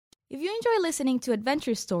If you enjoy listening to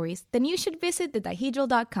adventure stories, then you should visit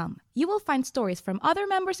thedihedral.com. You will find stories from other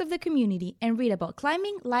members of the community and read about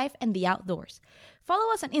climbing, life, and the outdoors.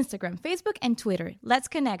 Follow us on Instagram, Facebook, and Twitter. Let's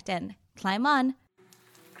connect and climb on!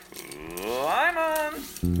 Climb on!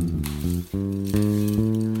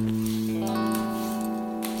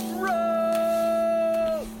 Roll!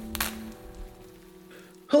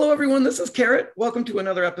 Hello, everyone. This is Carrot. Welcome to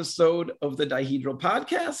another episode of the Dihedral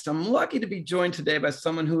podcast. I'm lucky to be joined today by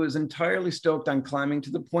someone who is entirely stoked on climbing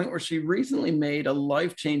to the point where she recently made a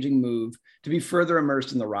life-changing move to be further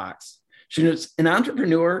immersed in the rocks. She's an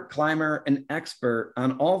entrepreneur, climber, and expert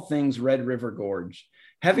on all things Red River Gorge.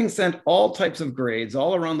 Having sent all types of grades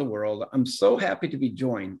all around the world, I'm so happy to be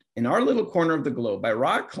joined in our little corner of the globe by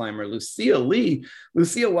rock climber Lucia Lee.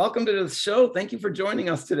 Lucia, welcome to the show. Thank you for joining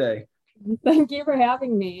us today. Thank you for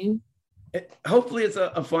having me. Hopefully it's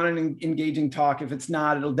a fun and engaging talk. If it's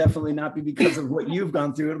not, it'll definitely not be because of what you've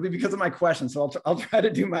gone through. It'll be because of my questions. So I'll try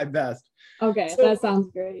to do my best. Okay, so, that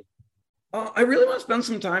sounds great. I really want to spend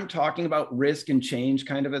some time talking about risk and change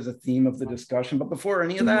kind of as a theme of the discussion. But before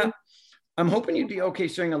any of that, I'm hoping you'd be okay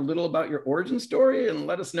sharing a little about your origin story and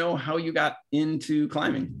let us know how you got into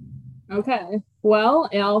climbing. Okay. Well,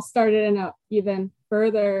 it all started in an even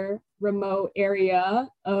further remote area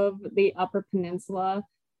of the Upper Peninsula.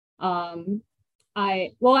 I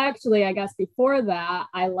guess before that,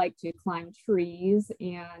 I like to climb trees,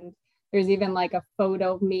 and there's even like a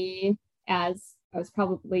photo of me as I was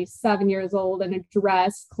probably 7 years old in a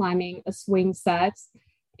dress climbing a swing set.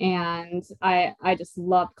 And I just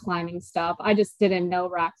loved climbing stuff. I just didn't know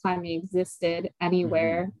rock climbing existed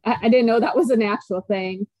anywhere. I didn't know that was an actual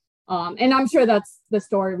thing. And I'm sure that's the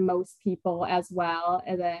story of most people as well.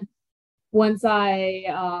 And then once I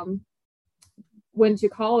went to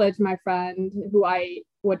college, my friend who I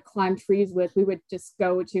would climb trees with, we would just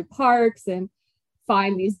go to parks and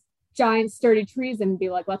find these giant sturdy trees and be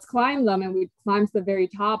like, let's climb them. And we'd climb to the very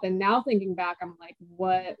top. And now thinking back, I'm like,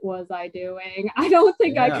 what was I doing? I don't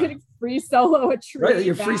think I could free solo a tree. Right,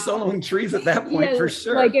 you're free soloing trees at that point, for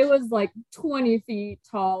sure. Like it was like 20 feet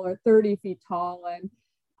tall or 30 feet tall. And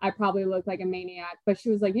I probably looked like a maniac, but she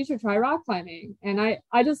was like, you should try rock climbing. And I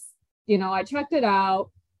just, I checked it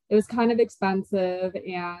out. It was kind of expensive.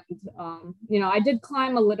 And, I did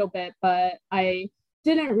climb a little bit, but I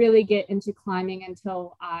didn't really get into climbing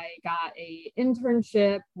until I got a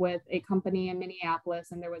internship with a company in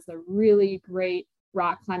Minneapolis, and there was a really great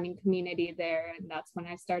rock climbing community there. And that's when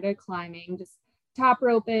I started climbing, just top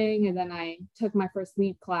roping. And then I took my first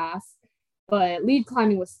lead class, but lead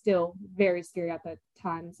climbing was still very scary at the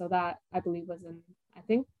time. So that I believe was in,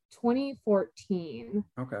 2014.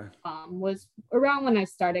 Okay. Was around when I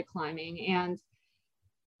started climbing. And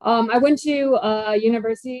I went to a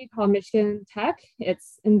university called Michigan Tech.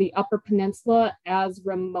 It's in the Upper Peninsula, as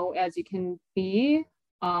remote as you can be,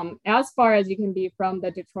 as far as you can be from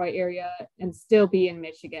the Detroit area and still be in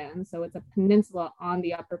Michigan. So it's a peninsula on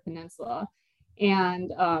the Upper Peninsula.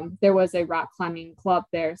 And there was a rock climbing club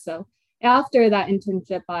there. So after that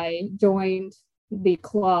internship, I joined the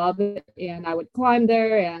club and I would climb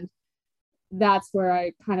there. And that's where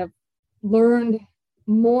I kind of learned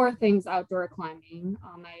more things outdoor climbing.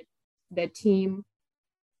 The team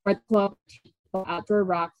or the club outdoor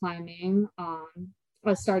rock climbing. I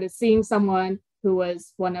started seeing someone who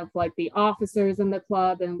was one of like the officers in the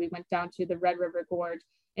club, and we went down to the Red River Gorge,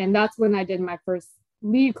 and that's when I did my first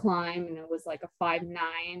lead climb, and it was like a 5.9,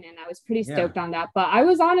 and I was pretty stoked on that. But I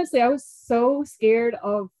was so scared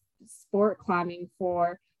of sport climbing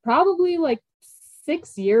for probably like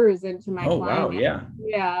 6 years into my climbing. Wow,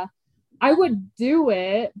 yeah. I would do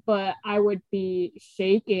it, but I would be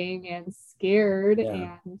shaking and scared.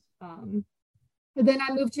 Yeah. And then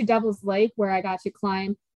I moved to Devil's Lake, where I got to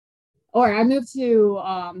climb, or I moved to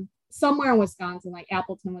somewhere in Wisconsin, like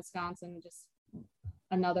Appleton, Wisconsin, just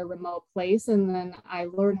another remote place. And then I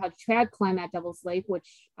learned how to trad climb at Devil's Lake,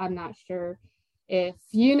 which I'm not sure if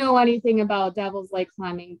you know anything about Devil's Lake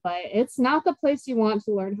climbing, but it's not the place you want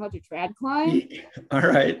to learn how to trad climb. All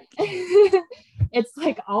right. It's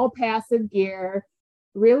like all passive gear,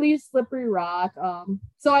 really slippery rock.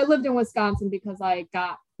 So I lived in Wisconsin because I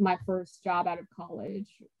got my first job out of college.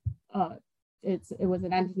 It was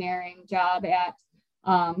an engineering job at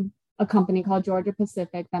a company called Georgia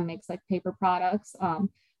Pacific that makes like paper products.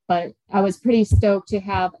 But I was pretty stoked to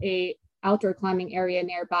have a outdoor climbing area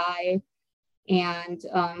nearby. And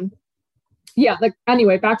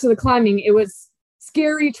anyway, back to the climbing. It was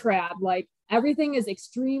scary trad. Like everything is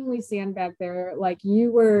extremely sandbagged there. Like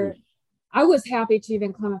I was happy to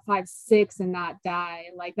even climb a 5.6 and not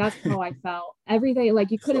die. Like that's how I felt. Everything,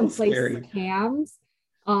 like you couldn't place cams.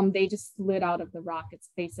 They just slid out of the rock. It's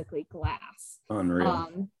basically glass.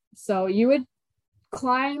 Unreal. So you would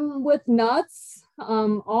climb with nuts,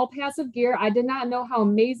 all passive gear. I did not know how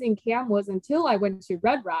amazing Cam was until I went to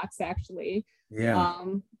Red Rocks, actually. Yeah.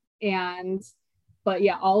 But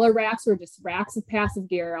yeah, all our racks were just racks of passive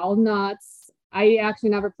gear, all nuts. I actually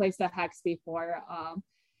never placed a hex before.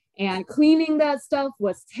 And cleaning that stuff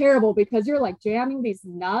was terrible because you're like jamming these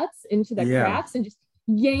nuts into the cracks and just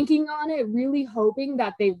yanking on it, really hoping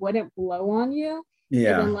that they wouldn't blow on you.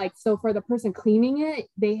 Yeah. And then like, so for the person cleaning it,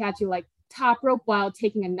 they had to like top rope while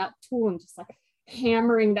taking a nut tool and just like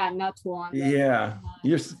hammering that nut tool on them. Yeah.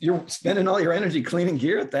 You're spending all your energy cleaning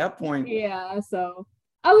gear at that point. Yeah. So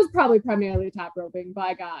I was probably primarily top roping, but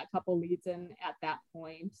I got a couple leads in at that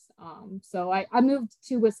point. So I moved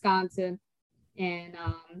to Wisconsin in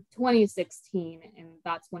 2016, and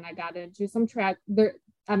that's when I got into some track there.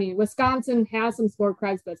 I mean, Wisconsin has some sport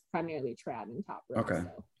crags, but it's primarily trad and top rope. Okay.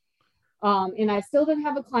 So. And I still didn't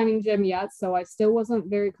have a climbing gym yet, so I still wasn't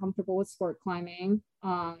very comfortable with sport climbing.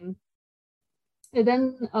 And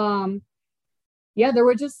then, there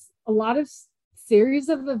were just a lot of series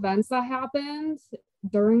of events that happened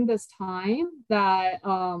during this time that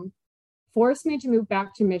forced me to move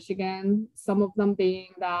back to Michigan. Some of them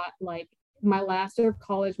being that, like, my last year of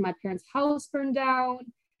college, my parents' house burned down.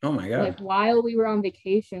 Oh my God. Like while we were on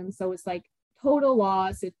vacation. So it's like total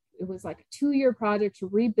loss. It was like a 2-year project to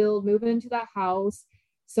rebuild, move into that house.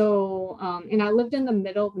 So, and I lived in the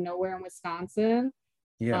middle of nowhere in Wisconsin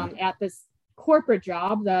at this corporate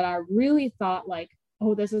job that I really thought like,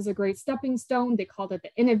 oh, this is a great stepping stone. They called it the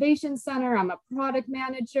Innovation Center. I'm a product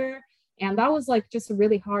manager. And that was like just a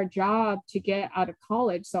really hard job to get out of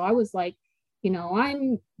college. So I was like,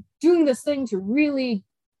 I'm doing this thing to really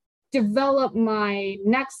develop my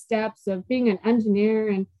next steps of being an engineer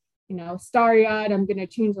and, starry-eyed, I'm going to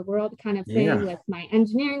change the world kind of thing with my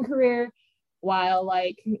engineering career, while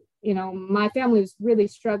like, my family was really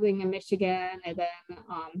struggling in Michigan. And then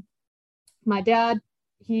my dad,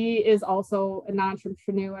 he is also an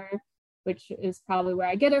entrepreneur, which is probably where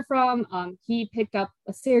I get it from. He picked up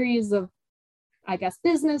a series of, I guess,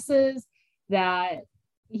 businesses that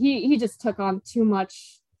he just took on too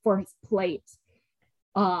much for his plate.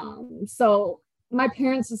 So my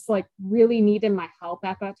parents just like really needed my help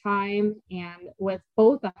at that time. And with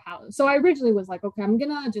both the house, so I originally was like, okay, I'm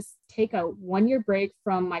gonna just take a 1-year break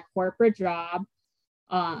from my corporate job.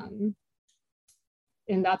 And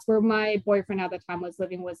that's where my boyfriend at the time was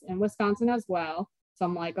living, was in Wisconsin as well. So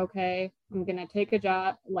I'm like, okay, I'm gonna take a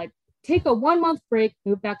job, like take a 1-month break,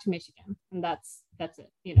 move back to Michigan, and that's it,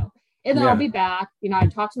 and then I'll be back. I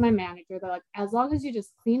talked to my manager. They're like, as long as you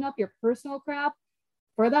just clean up your personal crap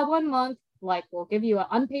for that 1 month, like we'll give you an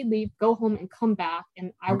unpaid leave, go home and come back.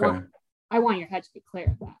 And I want your head to be clear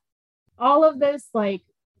of that. All of this like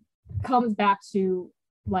comes back to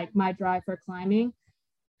like my drive for climbing.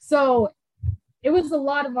 So it was a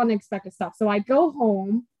lot of unexpected stuff. So I go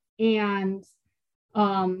home and,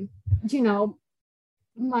 my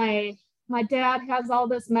dad has all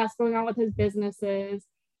this mess going on with his businesses.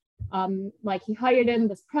 Like he hired in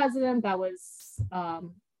this president that was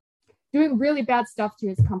doing really bad stuff to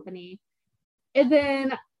his company. And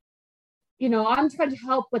then, I'm trying to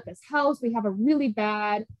help with this house. We have a really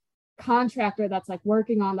bad contractor that's like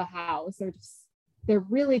working on the house. They're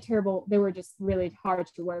really terrible. They were just really hard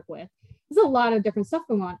to work with. There's a lot of different stuff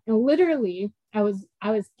going on. And literally I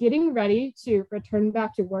was getting ready to return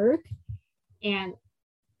back to work. And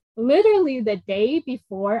literally the day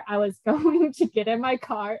before I was going to get in my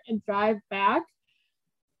car and drive back,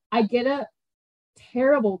 I get a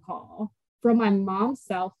terrible call from my mom's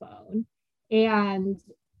cell phone. And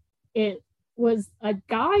it was a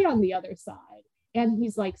guy on the other side. And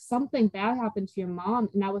he's like, something bad happened to your mom.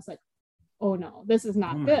 And I was like, oh no, this is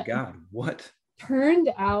not good. Oh my God, what? Turned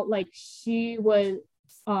out like she was,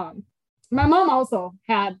 my mom also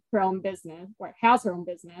had her own business, or has her own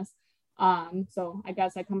business. So I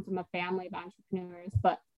guess I come from a family of entrepreneurs,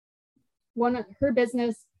 but one of her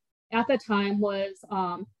business at the time was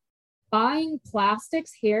buying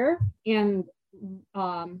plastics here and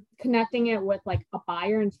connecting it with like a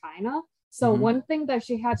buyer in China. So one thing that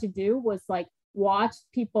she had to do was like watch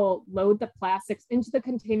people load the plastics into the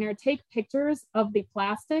container, take pictures of the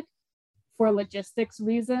plastic for logistics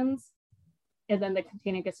reasons. And then the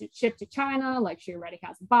container gets shipped to China. Like she already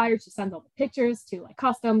has a buyer. She sends all the pictures to like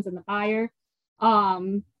customs and the buyer.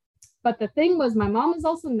 But the thing was, my mom is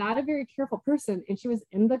also not a very careful person. And she was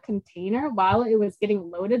in the container while it was getting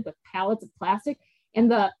loaded with pallets of plastic. And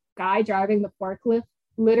the guy driving the forklift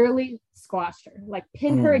literally squashed her, like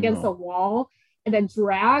pinned her against the wall and then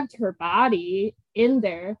dragged her body in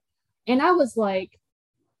there. And I was like,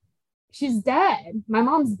 she's dead. My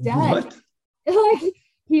mom's dead. What? Like,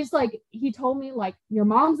 he's like, he told me, like, your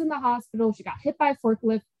mom's in the hospital. She got hit by a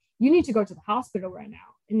forklift. You need to go to the hospital right now.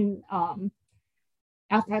 And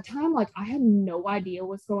at that time, like, I had no idea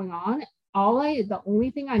what's going on. The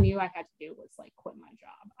only thing I knew I had to do was like quit my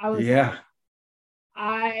job. I was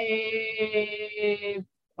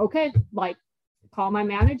okay, like, call my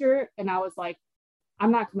manager, and I was like,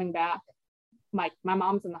 I'm not coming back. My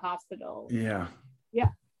mom's in the hospital. Yeah.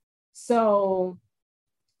 So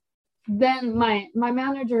then my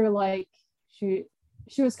manager, like, she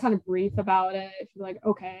was kind of brief about it. She was like,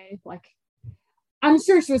 okay, like, I'm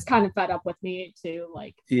sure she was kind of fed up with me too,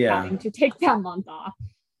 like, having to take that month off.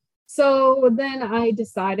 So then I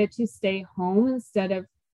decided to stay home instead of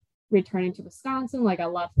returning to Wisconsin. Like, I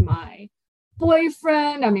left my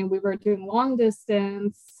boyfriend. I mean, we were doing long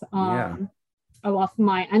distance. I left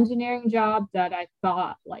my engineering job that I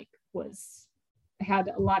thought like had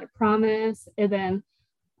a lot of promise. And then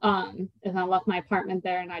I left my apartment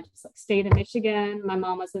there, and I just like stayed in Michigan. My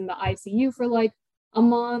mom was in the ICU for like a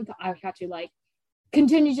month. I had to like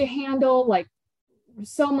continue to handle like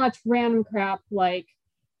so much random crap, like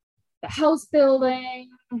the house building,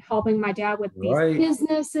 helping my dad with these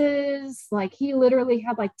businesses. Like, he literally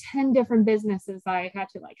had like 10 different businesses I had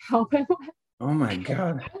to like help him with. Oh my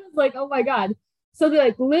God. I was like, oh my God. So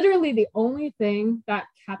like literally the only thing that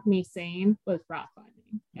kept me sane was rock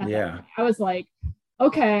climbing. I was like,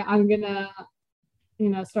 okay, I'm gonna,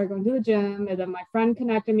 start going to the gym. And then my friend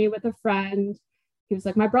connected me with a friend. He was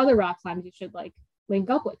like, my brother rock climbs, you should like link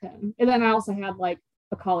up with him. And then I also had like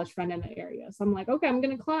a college friend in the area. So I'm like, okay, I'm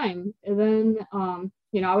going to climb. And then,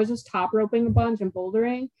 I was just top roping a bunch and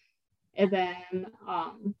bouldering. And then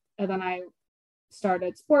I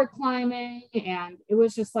started sport climbing, and it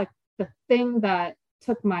was just like the thing that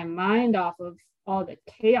took my mind off of all the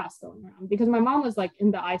chaos going around, because my mom was like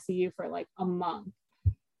in the ICU for like a month.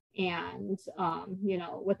 And,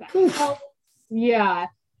 with that health,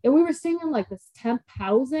 and we were staying in like this temp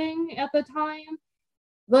housing at the time.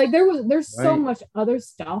 Like, there's so much other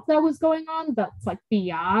stuff that was going on that's like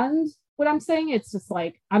beyond what I'm saying. It's just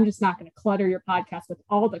like, I'm just not going to clutter your podcast with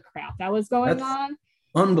all the crap that was going on.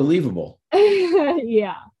 Unbelievable.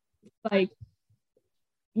 Like,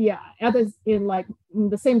 at the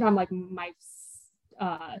same time, like, my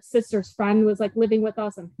sister's friend was like living with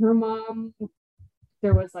us, and her mom,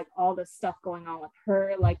 there was like all this stuff going on with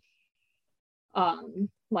her, like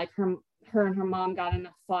her and her mom got in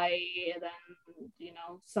a fight, and then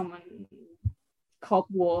someone called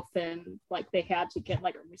Wolf, and like they had to get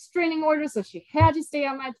like a restraining order, so she had to stay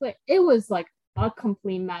on my place. It was like a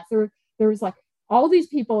complete mess. There was like all these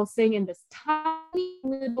people staying in this tiny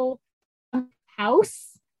little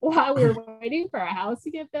house while we were waiting for our house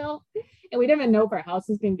to get built, and we didn't even know if our house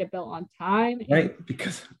was going to get built on time.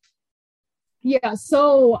 Because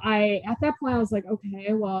so at that point I was like,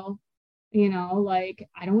 okay, well, like,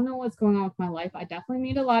 I don't know what's going on with my life. I definitely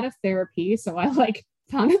need a lot of therapy. So I like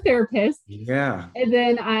found a therapist. Yeah. And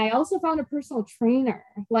then I also found a personal trainer,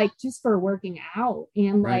 like, just for working out.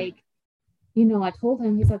 And like, I told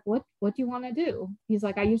him, he's like, what do you want to do? He's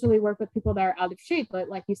like, I usually work with people that are out of shape, but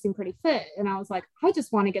like, you seem pretty fit. And I was like, I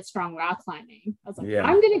just want to get strong rock climbing. I was like,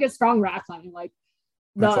 I'm going to get strong rock climbing. Like,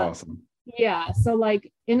 that's awesome. Yeah. So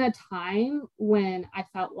like, in a time when I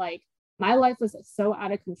felt like my life was so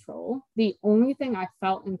out of control, the only thing I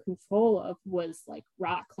felt in control of was like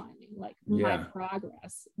rock climbing, like my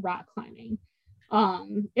progress rock climbing.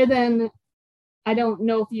 And then I don't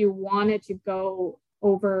know if you wanted to go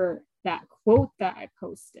over that quote that I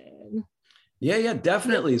posted. Yeah,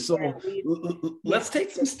 definitely. So let's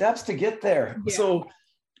take some steps to get there. Yeah. So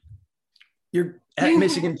you're at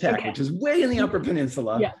Michigan Tech, which is way in the Upper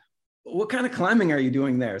Peninsula. Yeah. What kind of climbing are you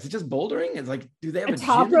doing there? Is it just bouldering? It's like, do they have a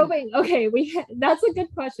top roping? Okay, that's a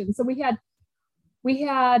good question. So we had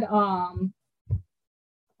a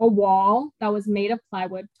wall that was made of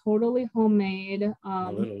plywood, totally homemade.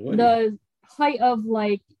 The height of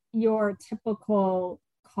like your typical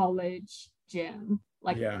college gym,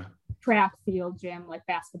 like track field gym, like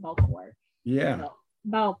basketball court. Yeah. So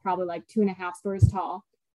about probably like 2.5 stories tall.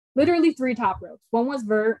 Literally 3 top ropes. One was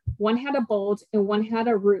vert, one had a bulge, and one had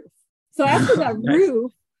a roof. So after that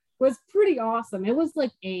roof was pretty awesome. It was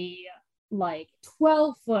like a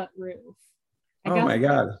 12-foot roof. I guess my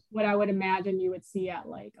God. What I would imagine you would see at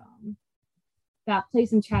like that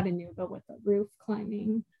place in Chattanooga with the roof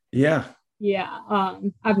climbing. Yeah. Yeah.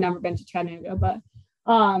 I've never been to Chattanooga, but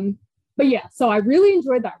yeah, so I really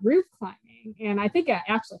enjoyed that roof climbing. And I think it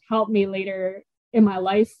actually helped me later in my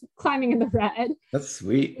life climbing in the red. That's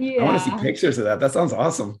sweet. Yeah. I want to see pictures of that. That sounds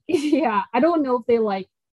awesome. Yeah. I don't know if they like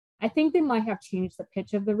I think they might have changed the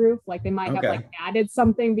pitch of the roof. Like they might have like added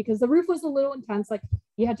something because the roof was a little intense. Like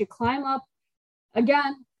you had to climb up.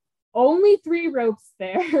 Again, only 3 ropes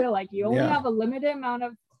there. Like you only have a limited amount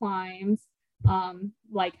of climbs.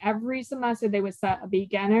 Like every semester they would set a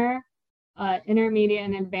beginner, intermediate,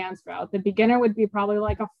 and advanced route. The beginner would be probably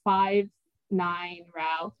like a 5-9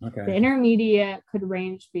 route. The intermediate could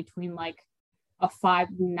range between like a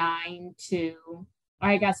 5-9 to,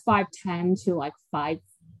 I guess, 5-10 to like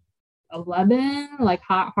 5-11, like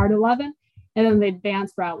hard 11. And then the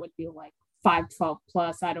advanced route would be like 5-12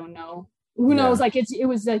 plus. I don't know. Who knows? Like it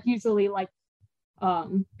was like usually like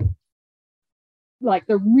the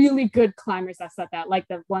really good climbers that set that, like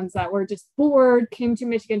the ones that were just bored, came to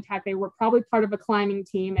Michigan Tech. They were probably part of a climbing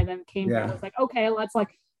team and then came here and was like, okay, let's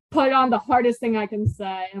like put on the hardest thing I can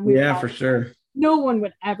set. And we for sure. No one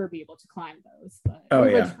would ever be able to climb those, but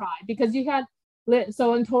we would try because you had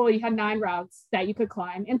so in total you had 9 routes that you could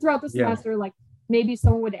climb, and throughout the semester like maybe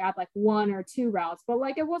someone would add like 1 or 2 routes, but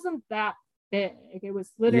like it wasn't that big. It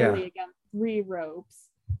was literally again 3 ropes.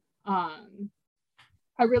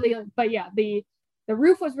 The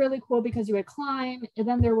roof was really cool because you would climb and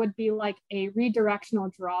then there would be like a redirectional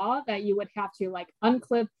draw that you would have to like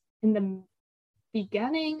unclip in the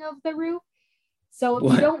beginning of the roof. So if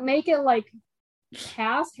you don't make it like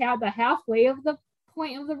past the halfway of the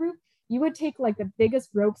point of the roof, you would take like the biggest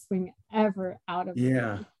rope swing ever out of the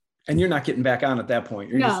roof. And you're not getting back on at that point.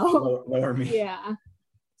 You're just lower me.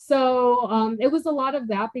 So it was a lot of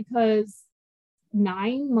that because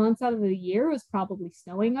 9 months out of the year was probably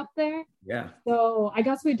snowing up there. So I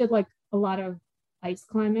guess we did like a lot of ice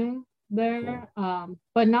climbing there,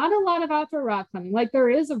 but not a lot of outdoor rock climbing. Like there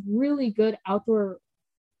is a really good outdoor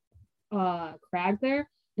crag there,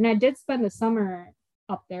 and I did spend the summer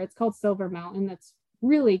up there. It's called Silver Mountain. That's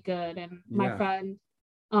really good. And my friend,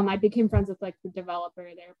 I became friends with like the developer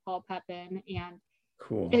there, Paul Pepin, and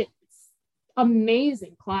it's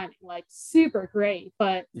amazing climbing, like super great.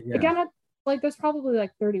 But again, like there's probably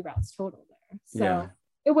like 30 routes total there, so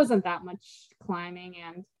it wasn't that much climbing.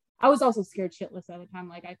 And I was also scared shitless at the time.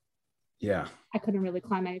 Like I couldn't really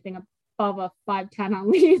climb anything above a 5'10" on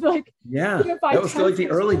lead. Like that was still like the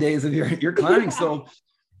early days of your climbing. So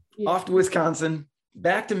off to Wisconsin,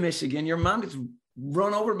 back to Michigan. Your mom gets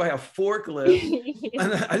run over by a forklift.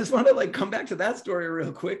 And I just want to like come back to that story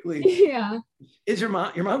real quickly. Is your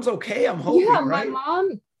mom's okay? I'm hoping. My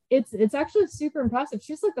mom, it's actually super impressive.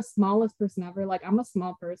 She's like the smallest person ever. Like I'm a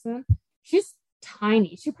small person. She's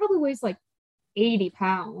tiny. She probably weighs like 80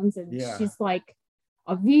 pounds, and she's like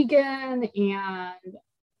a vegan and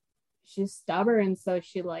she's stubborn, so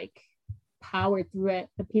she like powered through it.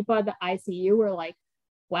 The people at the ICU were like,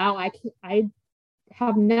 wow, I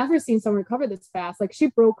have never seen someone recover this fast. Like she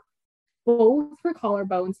broke both her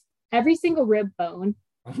collarbones, every single rib bone,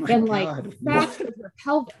 and like fractured her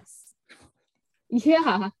pelvis.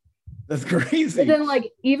 That's crazy. And then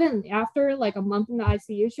like even after like a month in the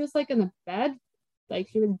ICU, she was like in the bed, like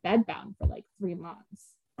she was bedbound for like 3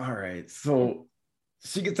 months. All right, so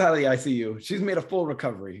she gets out of the ICU. She's made a full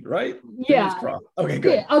recovery, right? Okay,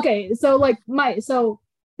 good. Okay, so like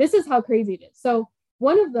this is how crazy it is. So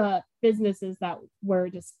one of the businesses that were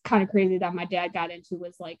just kind of crazy that my dad got into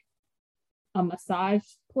was like a massage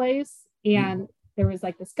place, and there was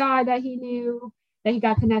like this guy that he knew that he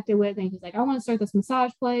got connected with, and he's like, I want to start this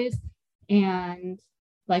massage place, and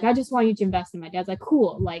like I just want you to invest in. My dad's like,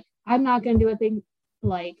 cool, like I'm not gonna do a thing,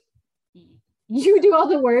 like you do all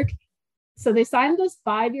the work. So they signed this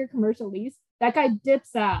 5-year commercial lease. That guy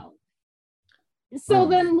dips out. So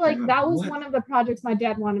then like that was one of the projects my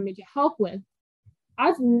dad wanted me to help with.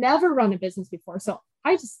 I've never run a business before, so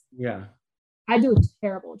I do a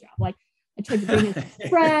terrible job. Like I tried to bring in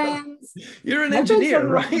friends. You're an engineer,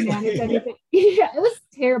 right? It was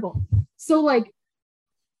terrible. So like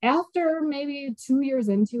after maybe 2 years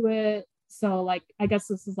into it, so like I guess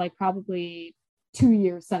this is like probably 2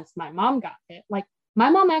 years since my mom got hit. Like my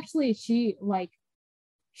mom actually, she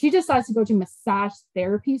decides to go to massage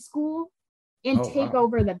therapy school and take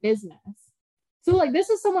over the business. So like this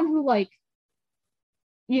is someone who like,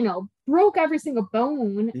 broke every single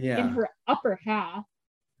bone in her upper half.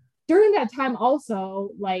 During that time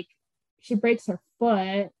also, like she breaks her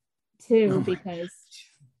foot too, because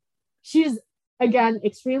she's again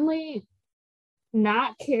extremely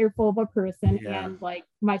not careful of a person, and like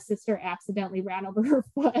my sister accidentally ran over her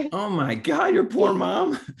foot. Oh my God, your poor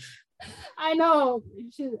mom. I know,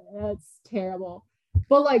 that's terrible.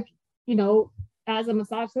 But like, as a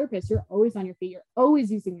massage therapist, you're always on your feet, you're always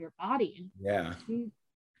using your body.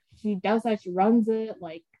 She does that, she runs it,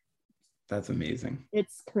 like that's amazing.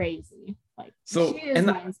 It's crazy. Like so, she is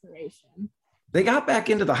my inspiration. They got back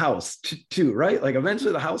into the house too, right? Like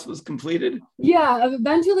eventually the house was completed. Yeah,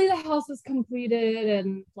 eventually the house was completed,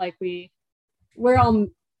 and like we're all,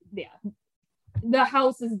 yeah, the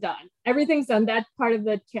house is done. Everything's done. That part of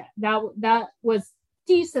the chat that was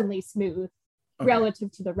decently smooth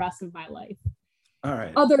relative to the rest of my life. All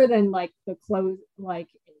right. Other than like the clothes, like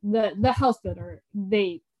the house builder,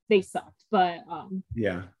 they sucked, but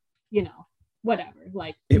yeah, you know, whatever.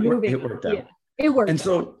 Like it worked out. Yeah, it worked. And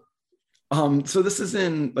so so this is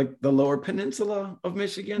in like the lower peninsula of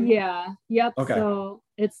Michigan? Yeah. Yep. Okay. So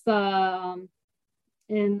it's the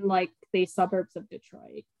in like the suburbs of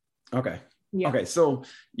Detroit. Okay. Yeah. Okay. So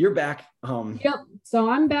you're back. Yep. So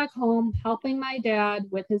I'm back home helping my dad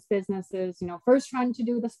with his businesses, you know, first trying to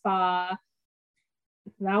do the spa.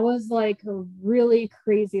 That was like a really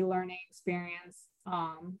crazy learning experience.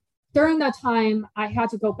 During that time, I had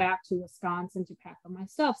to go back to Wisconsin to pack up my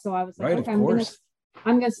stuff. So I was like, right, okay,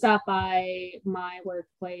 I'm gonna stop by my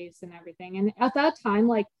workplace and everything. And at that time,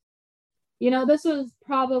 like, you know, this was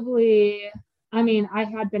probably, I mean, I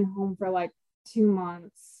had been home for like 2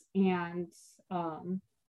 months, and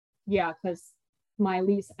yeah, because my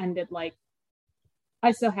lease ended, like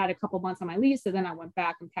I still had a couple months on my lease, and then I went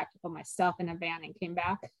back and packed up all my stuff in a van and came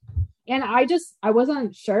back. And I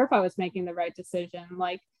wasn't sure if I was making the right decision.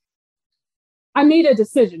 Like, I made a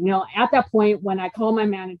decision, you know, at that point when I called my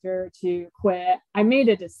manager to quit, I made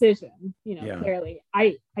a decision, you know, clearly.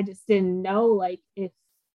 I just didn't know like if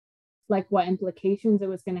like what implications it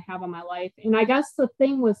was going to have on my life. And I guess the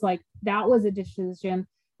thing was like, that was a decision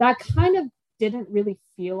that kind of didn't really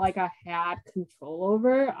feel like I had control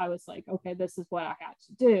over. I was like, okay, this is what I had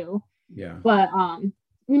to do. Yeah. But,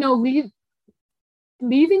 you know,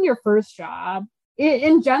 leaving your first job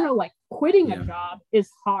in general, like quitting a job is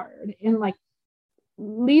hard. And like,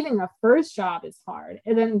 leaving a first job is hard,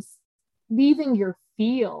 and then leaving your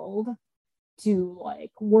field to like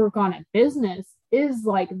work on a business is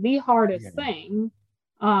like the hardest thing,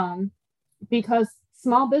 because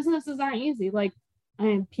small businesses aren't easy. Like,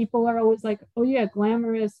 and people are always like, oh yeah,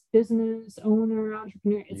 glamorous business owner,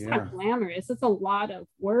 entrepreneur. It's not glamorous. It's a lot of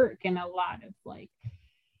work and a lot of like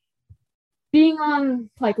being on,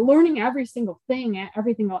 like learning every single thing,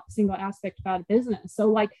 single aspect about a business. So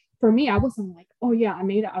like for me, I wasn't like, oh yeah, I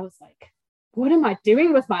made it. I was like, what am I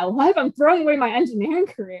doing with my life? I'm throwing away my engineering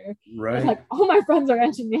career. Right. And like all my friends are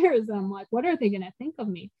engineers. And I'm like, what are they going to think of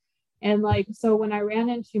me? And like, so when I ran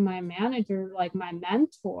into my manager, like my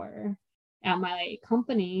mentor at my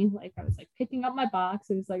company, like I was like picking up my box.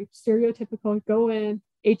 It was like stereotypical, go in,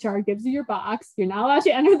 HR gives you your box. You're not allowed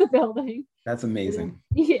to enter the building. That's amazing.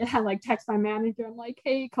 Yeah, I like text my manager. I'm like,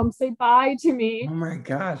 hey, come say bye to me. Oh my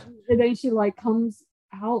God. And then she like comes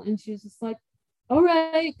out and she's just like, all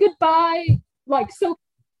right, goodbye. Like, so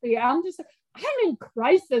yeah, I'm just like, I'm in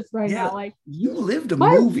crisis right now. Like, you lived a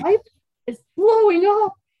my movie. life is blowing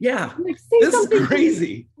up. Yeah. Like, say this something is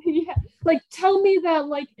crazy. Yeah. Like, tell me that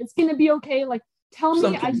like it's gonna be okay. Like, tell me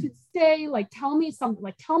something. I should stay. Like, tell me something.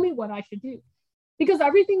 Like, tell me what I should do. Because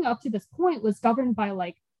everything up to this point was governed by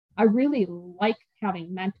like, I really like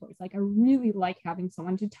having mentors. Like, I really like having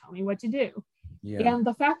someone to tell me what to do. Yeah. And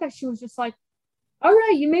the fact that she was just like, all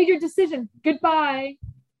right, you made your decision. Goodbye.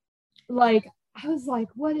 Like, I was like,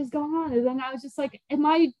 what is going on? And then I was just like, am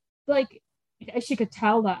I like, she could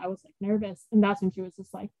tell that I was like nervous. And that's when she was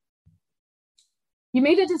just like, you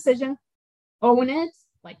made a decision, own it,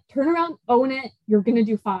 like turn around, own it. You're going to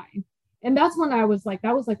do fine. And that's when I was like,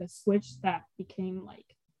 that was like a switch that became like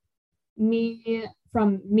me,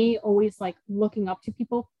 from me always like looking up to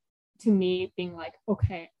people, to me being like,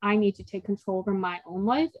 okay, I need to take control over my own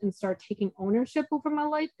life and start taking ownership over my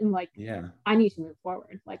life. And like, I need to move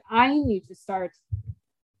forward. Like, I need to start,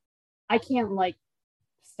 I can't like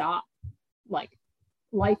stop. Like,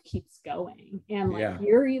 life keeps going. And like,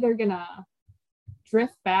 you're either gonna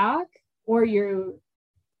drift back or you're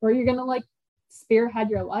gonna like spearhead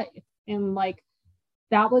your life. And like,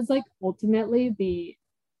 that was like ultimately the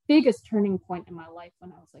biggest turning point in my life,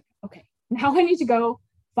 when I was like, okay, now I need to go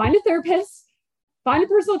find a therapist, find a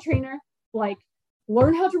personal trainer, like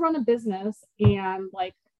learn how to run a business, and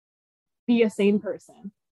like be a sane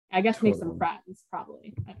person. I guess make some friends,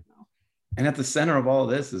 probably. I don't know. And at the center of all of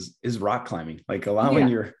this is rock climbing, like allowing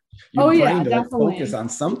your brain to like focus on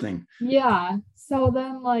something. Yeah. So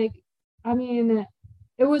then like, I mean,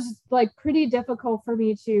 it was like pretty difficult for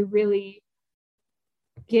me to really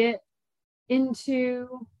get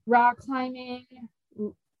into rock climbing.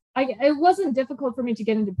 It wasn't difficult for me to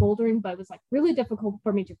get into bouldering, but it was like really difficult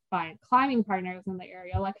for me to find climbing partners in the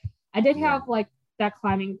area. Like, I did have like that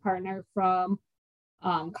climbing partner from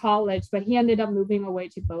college, but he ended up moving away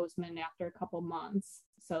to Bozeman after a couple months,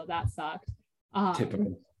 so that sucked.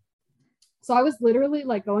 Typical. So I was literally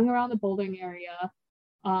like going around the bouldering area,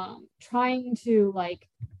 trying to like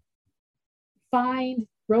find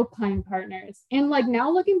rope climbing partners. And like now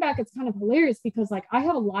looking back, it's kind of hilarious because like I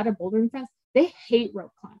have a lot of bouldering friends, they hate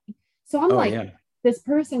rope climbing. So I'm this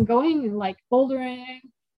person going and like bouldering.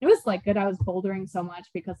 It was like good I was bouldering so much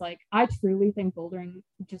because like I truly think bouldering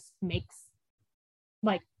just makes,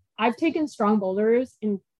 like, I've taken strong boulders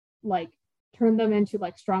and like turned them into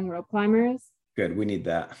like strong rope climbers. Good, we need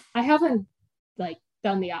that. I haven't like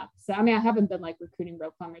done the opposite. I mean, I haven't been like recruiting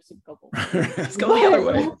rope climbers to go bouldering. Let's go the other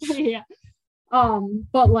way. Yeah.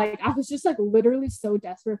 But like I was just like literally so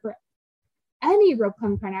desperate for any rope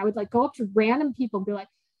climbing partner. I would like go up to random people and be like,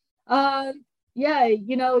 yeah,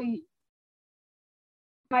 you know,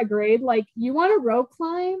 my grade, like, you want to rope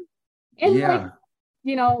climb? And like,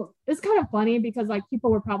 you know, it's kind of funny because like people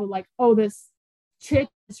were probably like, oh, this chick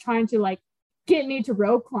is trying to like get me to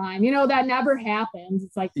rope climb. You know, that never happens.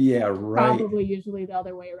 It's like, probably usually the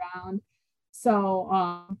other way around. So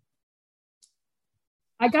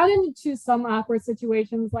I got into some awkward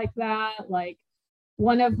situations like that. Like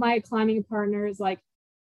one of my climbing partners, like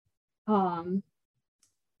that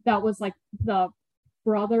was like the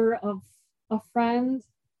brother of a friend.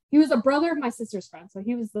 He was a brother of my sister's friend. So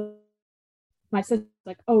he was my sister's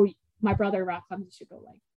like, oh, my brother rock climbs, you should go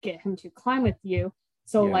like get him to climb with you.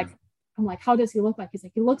 So like, I'm like, how does he look like? He's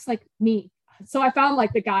like, he looks like me. So I found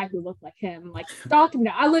like the guy who looked like him, like stalked him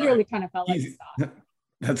down. I literally kind of felt like a stalk.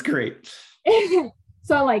 That's great.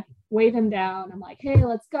 So I like wave him down. I'm like, hey,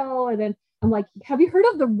 let's go. And then I'm like, have you heard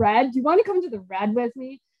of the Red? Do you want to come to the Red with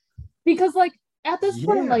me? Because like at this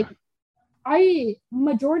point, like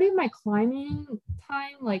majority of my climbing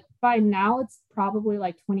time, like by now it's probably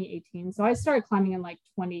like 2018. So I started climbing in like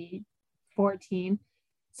 2014.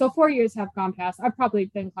 So 4 years have gone past. I've probably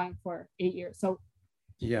been climbing for 8 years. So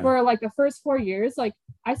for like the first 4 years, like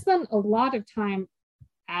I spent a lot of time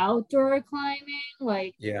outdoor climbing.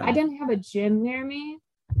 Like I didn't have a gym near me.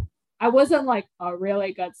 I wasn't like a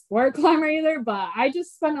really good sport climber either, but I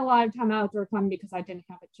just spent a lot of time outdoor climbing because I didn't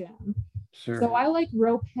have a gym. Sure. So I like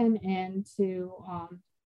rope him into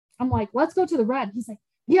I'm like, let's go to the Red. He's like,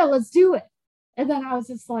 yeah, let's do it. And then I was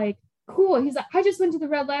just like, cool. He's like, I just went to the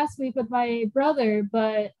Red last week with my brother,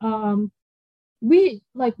 but we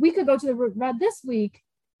could go to the Red this week.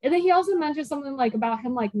 And then he also mentioned something like about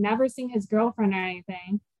him like never seeing his girlfriend or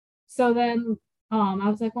anything. So then I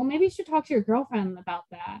was like, well, maybe you should talk to your girlfriend about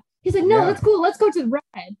that. He's like, no, that's cool. Let's go to the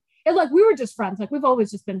Red. And like we were just friends. Like we've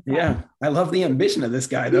always just been friends. Yeah, I love the ambition of this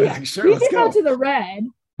guy though. Yeah. Like, sure, we let's did go to the Red.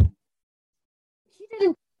 He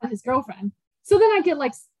didn't tell his girlfriend. So then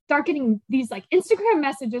I start getting these like Instagram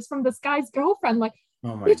messages from this guy's girlfriend, like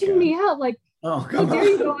bitching me out, like, how dare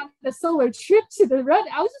you go on the solo trip to the Red?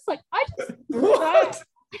 I was just like, I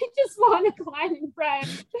just want a climbing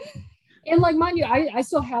friend. And like, mind you, I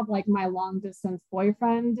still have like my long distance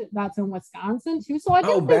boyfriend that's in Wisconsin too. So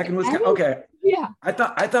I back in Wisconsin. Okay. Yeah. I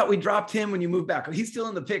thought we dropped him when you moved back. He's still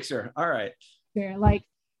in the picture. All right. Sure. Like,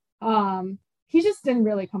 he just didn't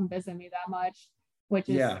really come visit me that much, which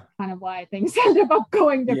is kind of why things ended up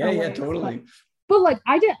going different ways. Yeah, totally. But like,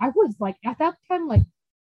 I was like at that time, like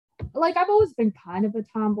I've always been kind of a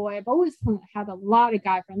tomboy. I've always had a lot of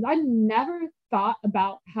guy friends. I never thought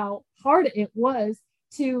about how hard it was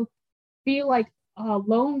to be like a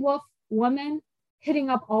lone wolf woman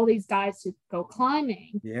hitting up all these guys to go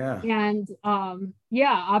climbing. Yeah. And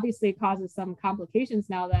obviously it causes some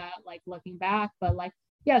complications now that like looking back, but like,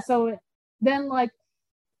 so then like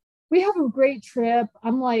we have a great trip.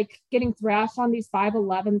 I'm like getting thrashed on these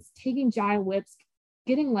 5'11s, taking giant whips,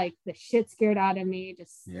 getting like the shit scared out of me.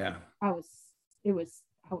 I was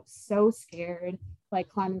so scared, like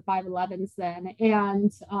climbing 5'11s then.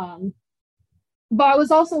 And but I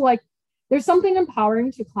was also like, there's something empowering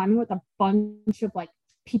to climbing with a bunch of like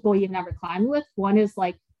people you've never climbed with. One is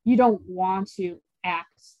like, you don't want to act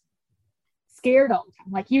scared all the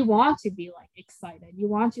time. Like you want to be like excited. You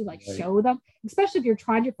want to like show them, especially if you're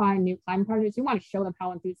trying to find new climbing partners, you want to show them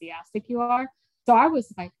how enthusiastic you are. So I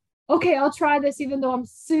was like, okay, I'll try this, even though I'm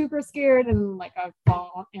super scared and like I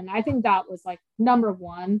fall. And I think that was like number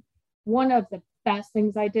one. One of the best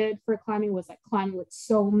things I did for climbing was like climbing with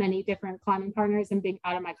so many different climbing partners and being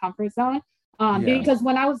out of my comfort zone. Because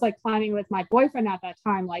when I was like climbing with my boyfriend at that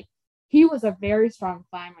time, like he was a very strong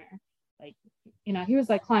climber. Like, you know, he was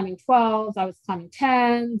like climbing 12s, I was climbing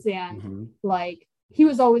 10s, and like he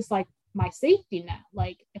was always like my safety net.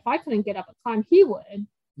 Like if I couldn't get up a climb, he would.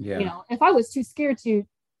 Yeah. You know, if I was too scared to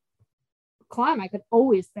climb, I could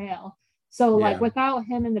always fail. So like without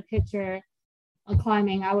him in the picture,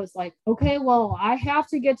 climbing, I was like, okay, well,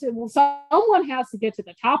 someone has to get to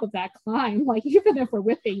the top of that climb, like even if we're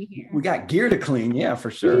whipping here. We got gear to clean, yeah,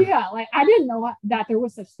 for sure. Yeah, like I didn't know that there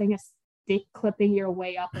was such thing as stick clipping your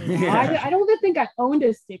way up. I don't even think I owned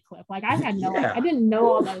a stick clip. Like I had I didn't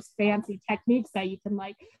know all those fancy techniques that you can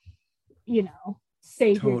like,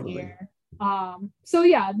 save your gear. So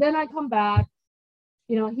yeah, then I come back,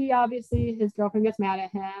 he obviously, his girlfriend gets mad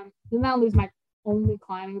at him. Then I lose my only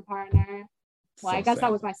climbing partner. Well, I guess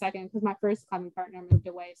that was my second, because my first climbing partner moved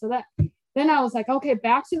away. So then I was like, okay,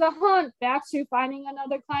 back to the hunt, back to finding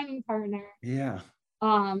another climbing partner. Yeah.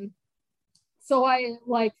 So I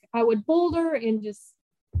would boulder and just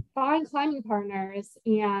find climbing partners,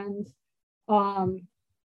 and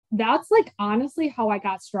that's like honestly how I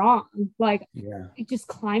got strong. Like, just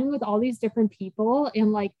climbing with all these different people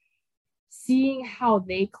and like seeing how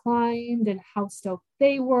they climbed and how stoked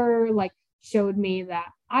they were, like showed me that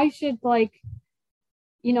I should like,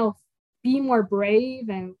 be more brave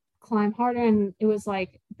and climb harder. And it was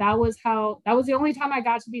like, that was the only time I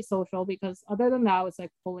got to be social, because other than that, I was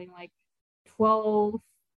like pulling like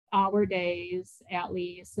 12-hour days at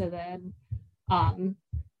least. And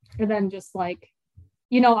then just like,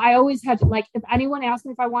 I always had to, like, if anyone asked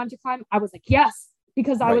me if I wanted to climb, I was like, yes,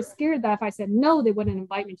 because I was scared that if I said no, they wouldn't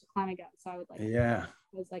invite me to climb again. So I would like, I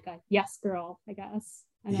was like a yes girl, I guess.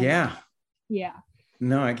 And then,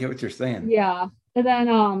 no, I get what you're saying. Yeah. And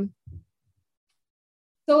then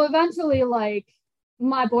so eventually, like,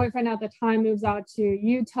 my boyfriend at the time moves out to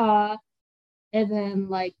Utah, and then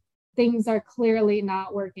like things are clearly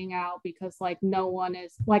not working out because like no one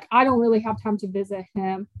is, like, I don't really have time to visit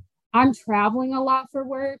him. I'm traveling a lot for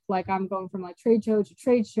work. Like I'm going from like trade show to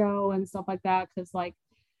trade show and stuff like that, because like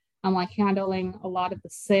I'm like handling a lot of the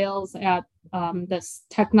sales at this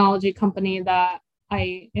technology company that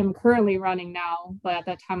I am currently running now. But at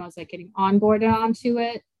that time I was like getting onboarded onto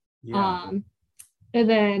it. And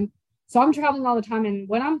then so I'm traveling all the time, and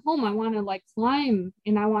when I'm home I want to like climb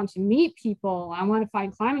and I want to meet people. I want to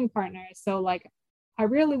find climbing partners. So like I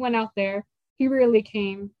really went out there. He really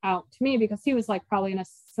came out to me because he was like probably in a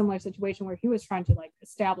similar situation where he was trying to like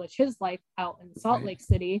establish his life out in Salt Lake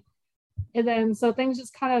City. And then so things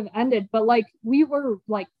just kind of ended, but like we were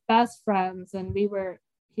like best friends, and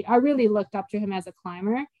I really looked up to him as a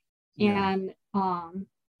climber. And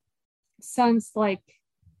since like,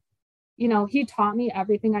 he taught me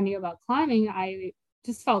everything I knew about climbing, I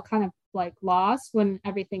just felt kind of like lost when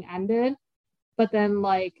everything ended. But then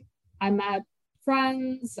like I met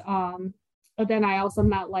friends, but then I also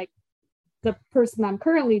met like the person I'm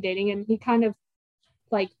currently dating, and he kind of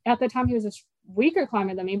like, at the time he was a weaker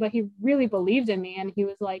climber than me, but he really believed in me. And he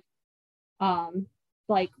was like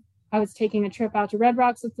I was taking a trip out to Red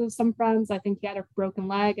Rocks with some friends. I think he had a broken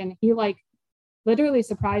leg, and he like literally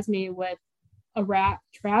surprised me with a trad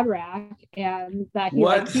rack, and that he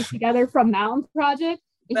like pieced together from Mountain Project.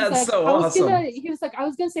 That's like, so awesome. He was like, I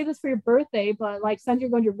was gonna say this for your birthday, but like since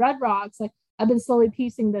you're going to Red Rocks, like I've been slowly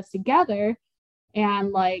piecing this together.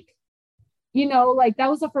 And like, like that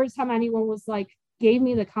was the first time anyone was like gave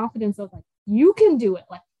me the confidence of like, you can do it.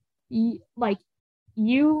 Like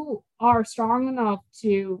you are strong enough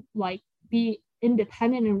to like be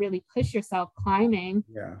independent and really push yourself climbing.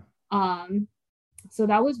 So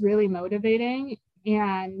that was really motivating.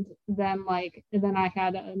 And then I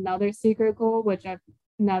had another secret goal, which I've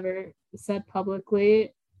never said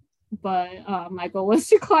publicly, but my goal was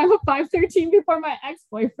to climb a 513 before my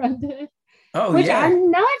ex-boyfriend did. Which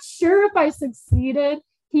I'm not sure if I succeeded.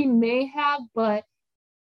 He may have, but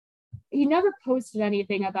he never posted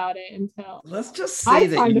anything about it until. Let's just say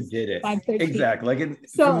that you did it. Exactly. Like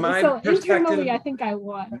from my perspective, internally, I think I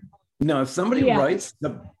won. No, if somebody writes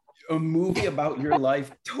a movie about your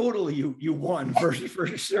life, totally you won for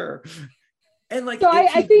sure. And like, so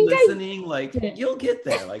I think listening, you'll get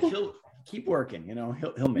there. Like he'll keep working.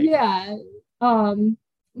 He'll make it.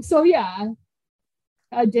 So yeah.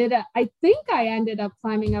 I did. I think I ended up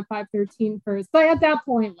climbing a 513 first, but at that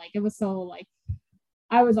point, like it was so like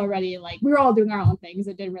I was already like we were all doing our own things.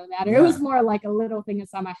 It didn't really matter. It was more like a little thing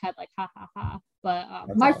inside my head, like ha ha ha.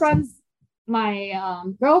 But my friends,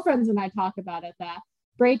 my girlfriends, and I talk about it that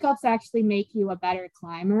breakups actually make you a better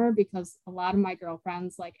climber, because a lot of my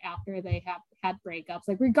girlfriends, like after they have had breakups,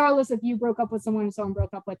 like regardless if you broke up with someone or someone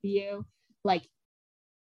broke up with you, like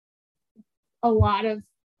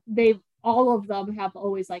all of them have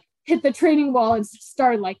always like hit the training wall and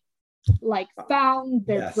started like found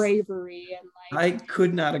their bravery. And like I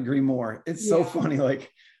could not agree more. It's so funny.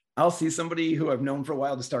 Like I'll see somebody who I've known for a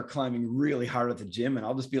while to start climbing really hard at the gym, and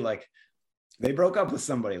I'll just be like, They broke up with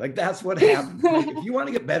somebody. Like, that's what happens. Like, if you want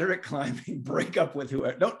to get better at climbing, break up with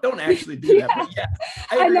whoever. Don't actually do that. But yeah,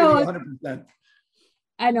 I agree with you 100%.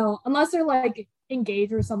 I know. Unless they're like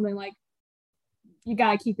engaged or something, like you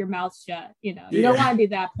gotta keep your mouth shut. You know, you don't want to be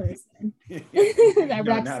that person that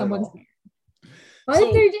wrecks someone's marriage. But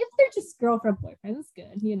so, if they're just girlfriend boyfriend, it's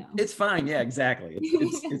good. You know, it's fine. Yeah, exactly.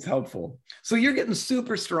 It's helpful. So you're getting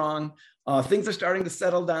super strong. Things are starting to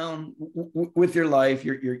settle down with your life.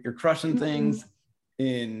 You're crushing things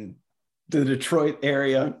in the Detroit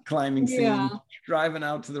area, climbing scene, driving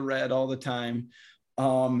out to the Red all the time.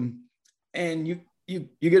 And you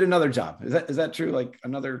get another job. Is that true? Like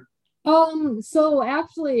another? So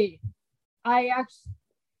actually, I'm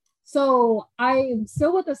still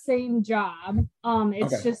with the same job.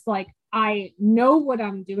 It's just like I know what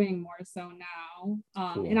I'm doing more so now.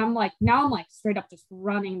 Cool. And I'm like straight up just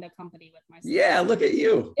running the company with myself. Yeah, look at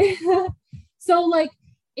you. So like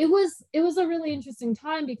it was a really interesting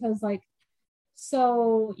time because like,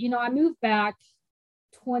 so, you know, I moved back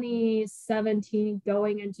 2017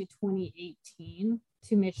 going into 2018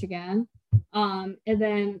 to Michigan. And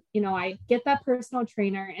then, you know, I get that personal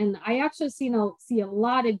trainer and I actually see a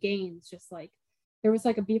lot of gains. Just like there was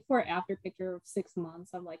like a before after picture of 6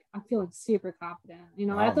 months. I'm feeling super confident, you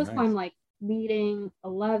know, at this point I'm like leading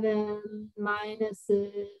 11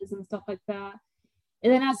 minuses and stuff like that.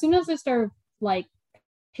 And then as soon as I started like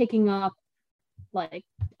picking up like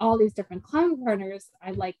all these different climbing partners,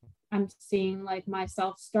 I'm seeing like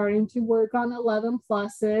myself starting to work on 11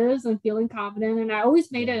 pluses and feeling confident. And I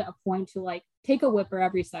always made it a point to like take a whipper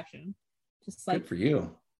every session. Just like, good for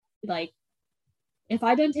you. Like if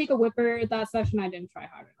I didn't take a whipper that session, I didn't try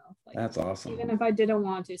hard enough. Like, that's awesome. Even if I didn't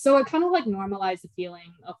want to. So it kind of like normalized the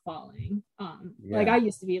feeling of falling. Like I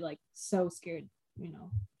used to be like so scared, you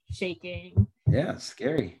know, shaking. Yeah, it's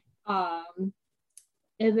scary. And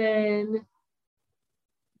then,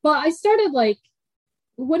 but I started like,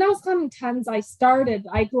 when I was climbing 10s,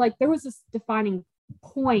 there was this defining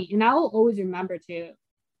point, and I'll always remember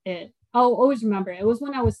it. I'll always remember it. It was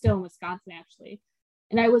when I was still in Wisconsin, actually.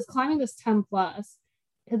 And I was climbing this 10 plus,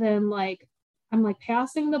 and then like, I'm like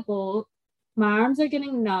passing the bolt, my arms are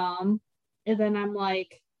getting numb, and then I'm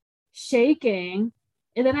like shaking,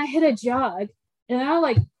 and then I hit a jug, and I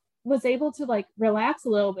like was able to like relax a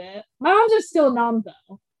little bit. My arms are still numb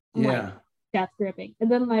though. I'm like death gripping.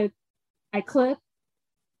 And then like I clip,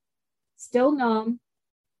 still numb,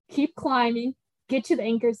 keep climbing, get to the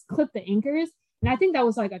anchors, clip the anchors. And I think that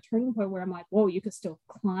was like a turning point where I'm like, whoa, you could still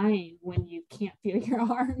climb when you can't feel your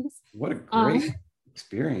arms. What a great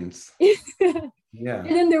experience. Yeah.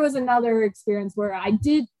 And then there was another experience where I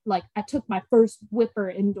took my first whipper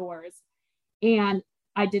indoors and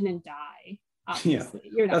I didn't die.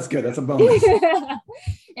 Obviously. Yeah, that's good. That's a bonus.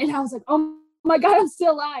 And I was like, oh my God, I'm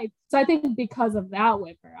still alive. So I think because of that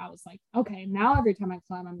whipper, I was like, okay, now every time I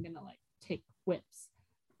climb, I'm going to like take whips.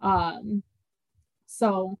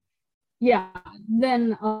 So yeah,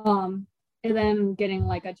 then, and then getting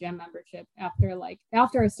like a gym membership after I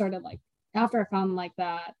found like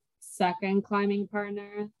that second climbing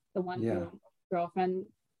partner, the one who girlfriend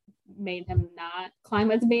made him not climb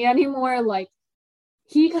with me anymore. Like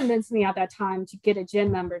he convinced me at that time to get a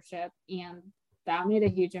gym membership, and that made a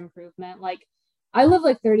huge improvement. Like I live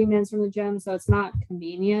like 30 minutes from the gym, so it's not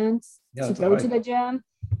convenient to go to the gym.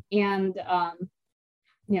 And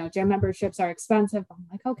you know, gym memberships are expensive. I'm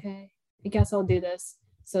like, okay, I guess I'll do this.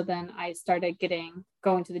 So then I started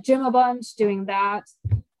going to the gym a bunch, doing that.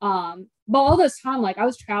 But all this time, like I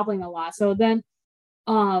was traveling a lot. So then,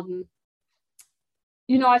 you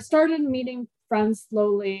know, I started meeting friends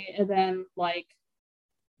slowly. And then like,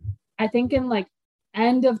 I think in like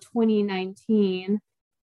end of 2019,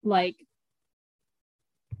 like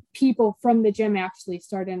people from the gym actually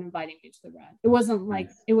started inviting me to the Red. It wasn't like,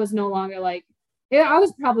 it was no longer like, I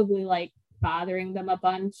was probably like bothering them a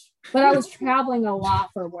bunch, but I was traveling a lot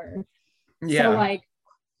for work. Yeah. So like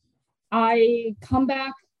I come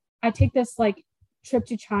back, I take this like trip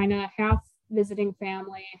to China, half visiting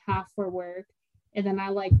family, half for work. And then I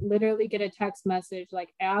like literally get a text message like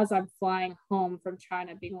as I'm flying home from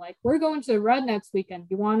China being like, we're going to the Red next weekend.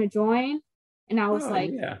 You want to join? And I was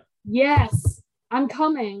yes, I'm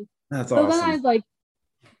coming. That's awesome. So then I like,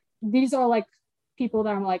 these are like people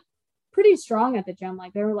that I'm like pretty strong at the gym.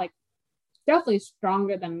 Like they were like definitely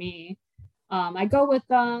stronger than me. I go with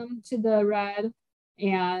them to the Red,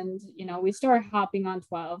 and you know, we start hopping on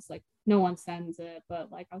 12s. Like no one sends it,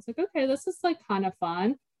 but like I was like, okay, this is like kind of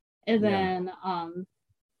fun. And then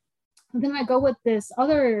I go with this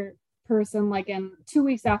other person like in 2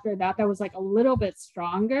 weeks after that was like a little bit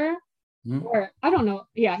stronger. or I don't know.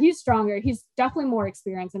 Yeah, he's stronger. He's definitely more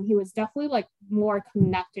experienced, and he was definitely like more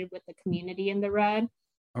connected with the community in the red.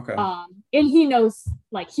 Okay. And he knows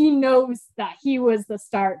that he was the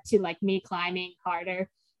start to like me climbing harder,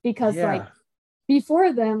 because like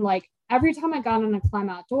before then, like every time I got on a climb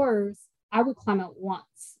outdoors, I would climb it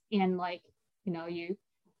once, and like, you know,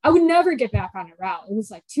 I would never get back on a route. It was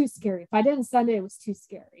like too scary. If I didn't send it, it was too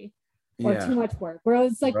scary or too much work. Where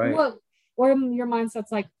it's like, what? Or your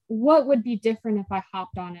mindset's like, what would be different if I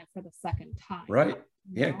hopped on it for the second time? Right.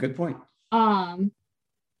 Yeah. Good point.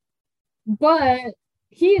 But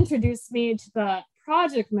he introduced me to the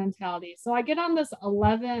project mentality. So I get on this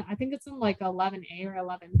 11, I think it's in like 11A or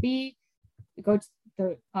 11B. We go to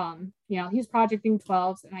the, you know, he's projecting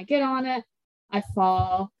 12s, and I get on it. I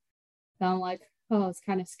fall. Then I'm like, oh, it's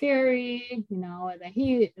kind of scary, you know. And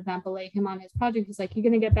then belay him on his project. He's like, you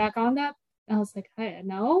gonna get back on that? And I was like, hey,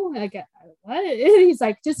 no. I get what? He's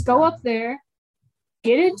like, just go up there,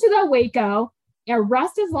 get into the Waco, and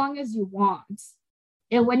rest as long as you want.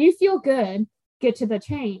 And when you feel good, get to the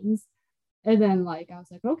chains. And then like I was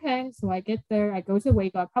like, okay. So I get there, I go to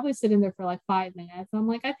Waco, I probably sit in there for like 5 minutes. I'm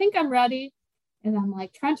like, I think I'm ready. And I'm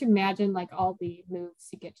like trying to imagine like all the moves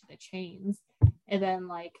to get to the chains. And then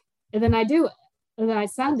I do it. And then I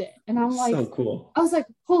send it. And I'm like, so cool. I was like,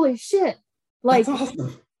 holy shit. Like, that's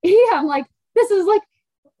awesome. Yeah, I'm like, this is like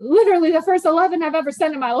literally the first 11 I've ever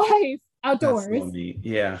sent in my life outdoors. That's so neat.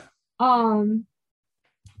 Yeah.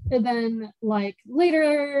 And then like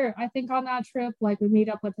later, I think on that trip, like we meet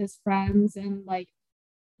up with his friends, and like,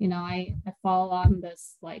 you know, I fall on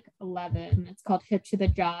this like 11. It's called Hip to the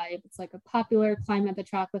Jive. It's like a popular climb at the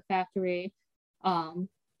chocolate factory.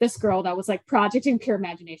 This girl that was like projecting pure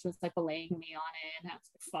imagination was like belaying me on it, and I was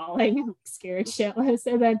like falling, I'm scared shitless.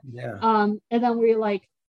 And then we like,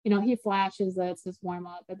 you know, he flashes it, it's his warm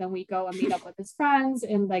up, and then we go and meet up with his friends,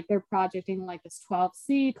 and like they're projecting like this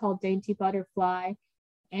 12C called Dainty Butterfly.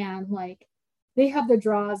 And like they have the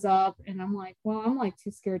draws up, and I'm like, well, I'm like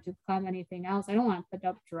too scared to climb anything else. I don't want to put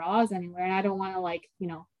up draws anywhere, and I don't want to like, you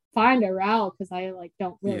know, find a route, because I like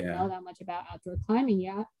don't really know that much about outdoor climbing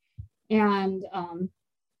yet. And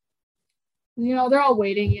you know, they're all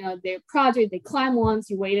waiting, you know, they climb once,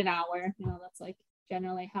 you wait an hour, you know, that's like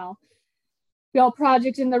generally how we all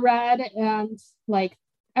project in the red. And like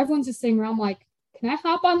everyone's just sitting around like, can I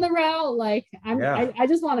hop on the route? Like I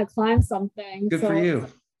just want to climb something. Good for you.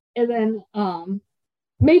 And then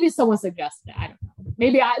maybe someone suggested it. I don't know.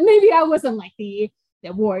 Maybe I wasn't like the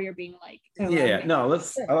warrior being like, I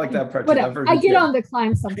like that part. Whatever. I get on to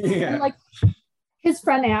climb something. And like his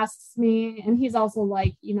friend asks me, and he's also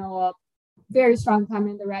like, you know, a very strong climber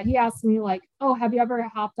in the red. He asked me like, oh, have you ever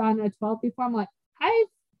hopped on a 12 before? I'm like, I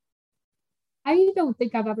don't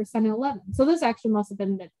think I've ever sent an 11. So this actually must have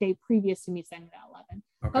been the day previous to me sending an 11.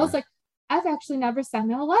 Okay. I was like, I've actually never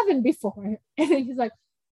sent an 11 before. And he's like,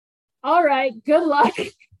 all right, good luck.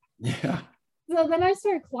 Yeah. So then I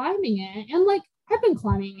started climbing it, and like I've been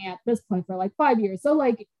climbing at this point for like 5 years. So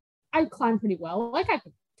like I climb pretty well. Like I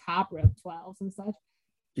could top rope 12s and such.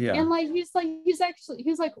 Yeah. And like he's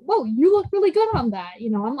like, whoa, you look really good on that. You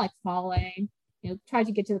know, I'm like falling, you know, tried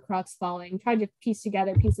to get to the crux, falling, tried to piece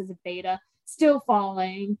together pieces of beta, still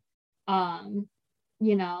falling. You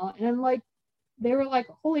know, and like they were like,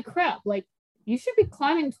 holy crap, like you should be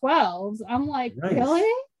climbing 12s. I'm like, nice.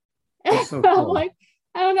 Really? That's so cool. I'm like,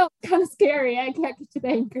 I don't know, kind of scary. I can't get to the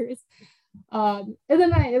anchors. And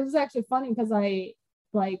then it was actually funny because I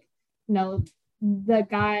like, you know, the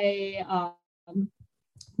guy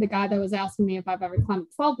that was asking me if I've ever climbed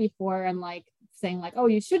 12 before, and like saying like, oh,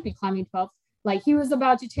 you should be climbing 12. Like he was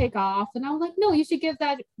about to take off, and I was like, no, you should give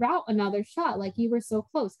that route another shot. Like you were so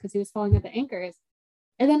close, because he was falling at the anchors.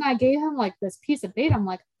 And then I gave him like this piece of bait. I'm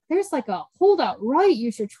like, there's like a holdout right,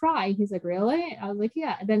 you should try. And he's like, really? I was like,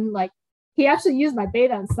 yeah. And then like he actually used my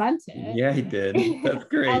beta and sent it. Yeah, he did. That's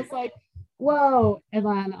great. I was like, whoa. And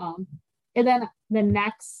then the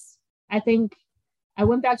next, I think I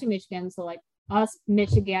went back to Michigan. So like us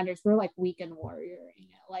Michiganders, we're like weekend warrior. You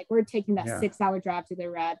know? Like we're taking that 6-hour drive to the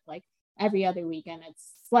red like every other weekend.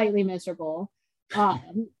 It's slightly miserable,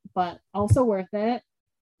 but also worth it,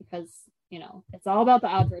 because you know, it's all about the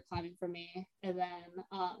outdoor climbing for me. And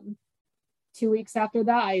then 2 weeks after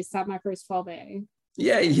that, I set my first 12A.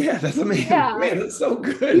 Yeah, that's amazing. Yeah. Man, that's so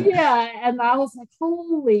good. Yeah, and I was like,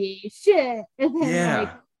 holy shit. And then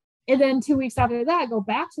and then 2 weeks after that, I go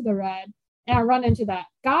back to the red, and I run into that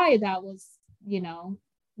guy that was, you know,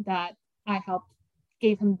 that I helped,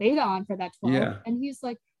 gave him beta on for that 12. Yeah. And he's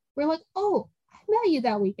like, we're like, oh, I met you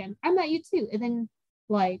that weekend. I met you too. And then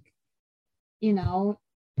like, you know,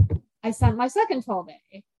 I sent my second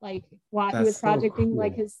 12A, like while he That's was so projecting cool.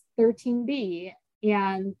 like his 13B.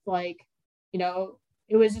 And like, you know,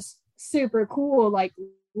 it was just super cool, like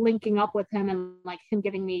linking up with him and like him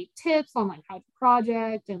giving me tips on like how to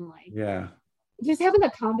project and like just having the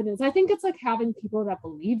confidence. I think it's like having people that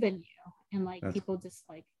believe in you, and like people just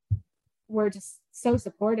like were just so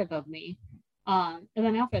supportive of me. And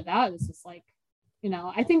then after that, it was just like, you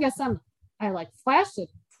know, I think I like flashed a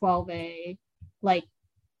 12A like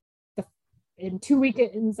in 2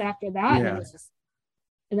 weekends after that. And it was just,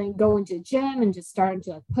 and then going to the gym and just starting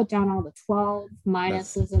to like put down all the 12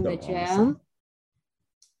 minuses in the gym. Awesome.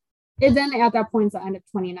 And then at that point, it's the end of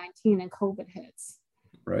 2019 and COVID hits.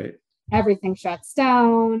 Right. Everything shuts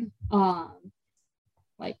down.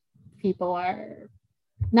 Like people are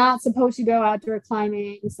not supposed to go outdoor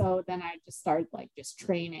climbing. So then I just started like just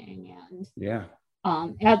training, and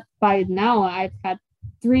by now I've had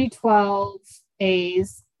 3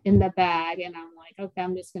 12As in the bag, and I'm like, okay,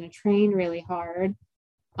 I'm just gonna train really hard.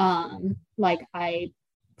 Like I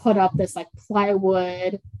put up this like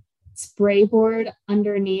plywood spray board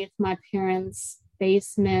underneath my parents'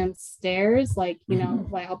 basement stairs, like, you know,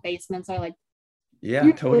 like how basements are like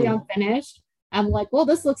totally unfinished. I'm like, well,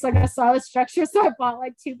 this looks like a solid structure. So I bought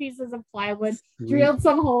like 2 pieces of plywood, drilled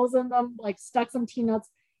some holes in them, like stuck some T-nuts,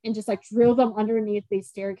 and just like drilled them underneath the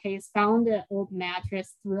staircase, found an old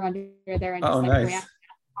mattress, threw under there, and just ran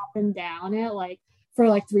up and down it like for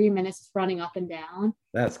like 3 minutes, running up and down.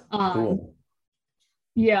 That's cool.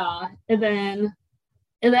 Yeah. And then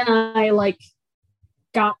I like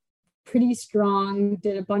got pretty strong,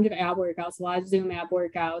 did a bunch of ab workouts, a lot of Zoom ab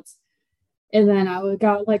workouts. And then I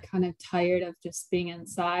got like kind of tired of just being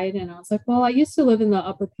inside. And I was like, well, I used to live in the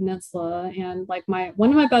Upper Peninsula, and like one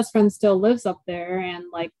of my best friends still lives up there, and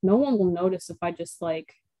like no one will notice if I just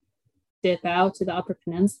like dip out to the Upper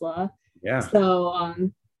Peninsula. Yeah. So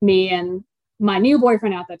me and my new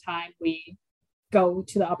boyfriend at the time, we go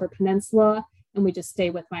to the Upper Peninsula and we just stay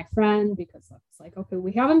with my friend, because I was like, okay,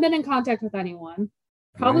 we haven't been in contact with anyone.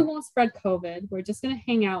 Probably won't spread COVID. We're just going to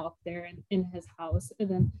hang out up there in his house.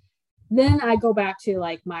 And then I go back to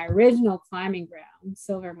like my original climbing ground,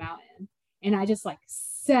 Silver Mountain, and I just like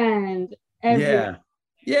send everything.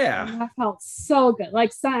 Yeah. And that felt so good.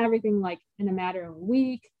 Like sent everything like in a matter of a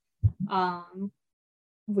week.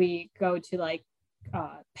 We go to like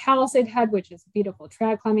Palisade Head, which is beautiful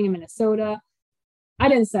trad climbing in Minnesota. I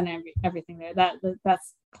didn't send everything there.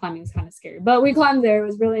 That's climbing's kind of scary, but we climbed there. It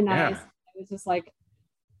was really nice. Yeah. It was just like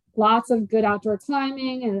lots of good outdoor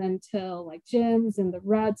climbing, and until like gyms and the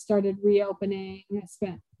red started reopening.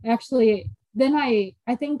 Then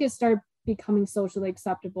I think it started becoming socially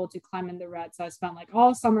acceptable to climb in the red. So I spent like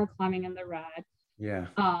all summer climbing in the red. Yeah.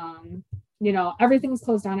 You know, everything's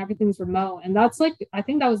closed down, everything's remote. And that's like, I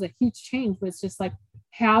think that was a huge change, was just like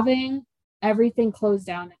having everything closed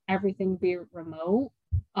down, everything be remote.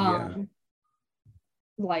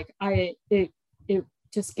 Like it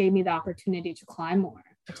just gave me the opportunity to climb more.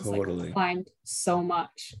 Totally. Like climbed so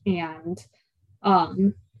much. And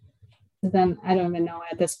then I don't even know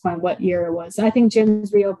at this point what year it was. I think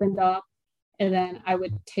gyms reopened up, and then I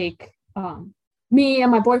would take me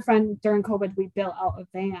and my boyfriend during COVID, we built out a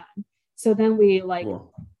van. So then we like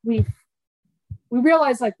we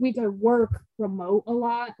realized like we could work remote a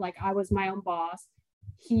lot. Like I was my own boss.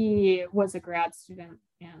 He was a grad student,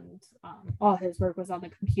 and all his work was on the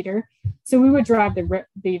computer. So we would drive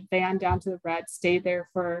the van down to the red, stay there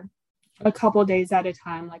for a couple of days at a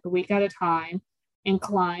time, like a week at a time, and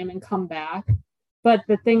climb and come back. But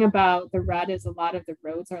the thing about the red is a lot of the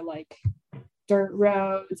roads are like dirt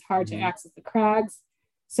roads, hard to access the crags.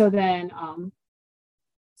 So then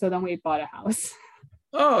we bought a house.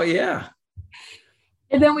 Oh yeah.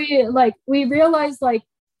 And then we realized like,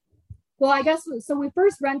 well, I guess, so we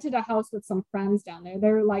first rented a house with some friends down there.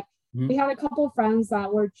 They were like, we had a couple of friends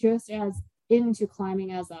that were just as into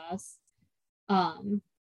climbing as us.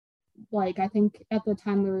 Like I think at the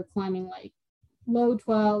time we were climbing like low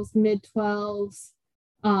 12s, mid 12s.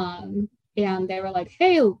 And they were like,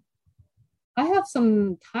 hey, I have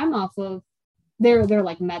some time off of, they're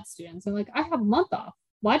like med students. They're like, I have a month off.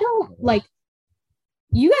 Why don't, like,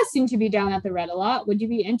 you guys seem to be down at the red a lot. Would you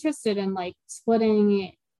be interested in like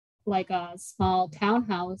splitting like a small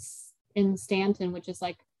townhouse in Stanton, which is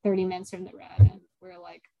like 30 minutes from the red? And we're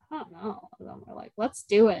like, I don't know. And then we're like, let's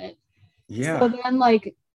do it. Yeah. So then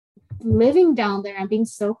like living down there and being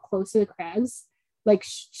so close to the crags like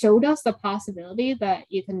showed us the possibility that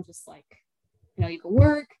you can just like, you know, you can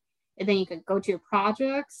work and then you could go to your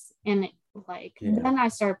projects. And like then I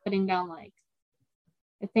started putting down like,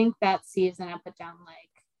 I think that season I put down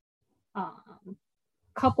like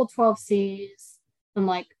couple 12Cs and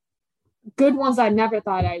like good ones I never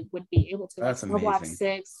thought I would be able to. That's like Block amazing.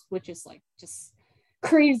 6, which is like just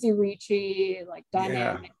crazy reachy, like Yeah.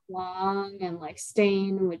 dynamic long, and like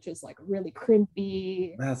Stain, which is like really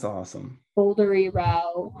crimpy, That's awesome. bouldery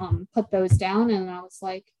route. Put those down, and I was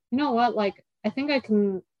like, you know what? Like, I think I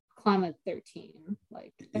can climb at 13.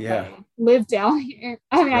 Like, if Yeah. I live down here.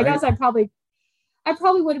 I mean, I Right. guess I probably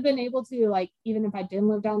would have been able to, like, even if I didn't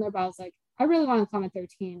live down there, but I was like, I really want to climb at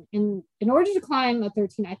 13. In order to climb at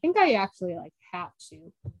 13, I think I actually like have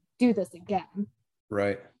to do this again.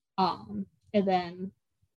 Right. And then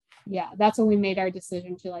yeah, that's when we made our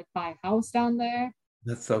decision to like buy a house down there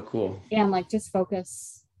That's so cool. and like just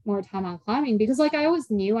focus more time on climbing, because like I always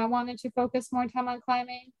knew I wanted to focus more time on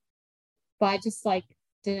climbing, but I just like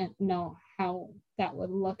didn't know how that would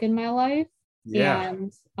look in my life. Yeah.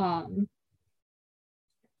 And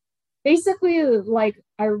basically, like,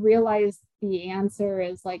 I realized the answer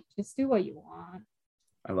is like, just do what you want.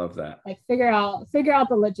 I love that. Like, figure out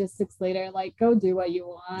the logistics later. Like, go do what you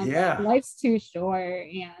want. Yeah. Like, life's too short.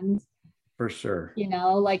 And, For sure. you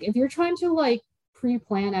know, like, if you're trying to like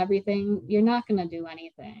pre-plan everything, you're not going to do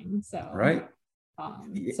anything. So, Right.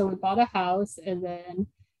 So we bought a house, and then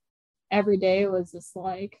every day was just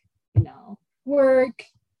like, you know, work,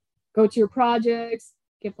 go to your projects,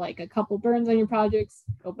 give like a couple burns on your projects,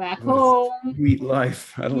 go back home. Sweet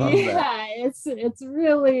life. I love that. Yeah, it's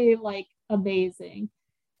really like amazing.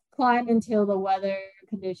 Climb until the weather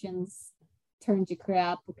conditions turn to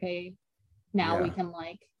crap. Okay, now we can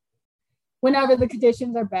like, whenever the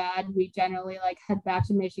conditions are bad, we generally like head back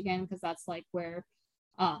to Michigan, because that's like where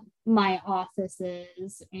my office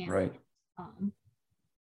is. And right.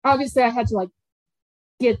 Obviously I had to like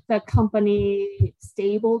get the company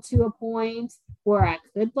stable to a point where I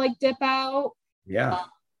could like dip out. Yeah.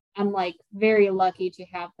 I'm like very lucky to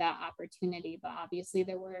have that opportunity, but obviously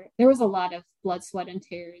there was a lot of blood, sweat, and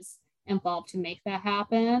tears involved to make that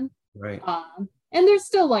happen. Right. And there's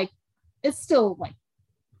still like, it's still like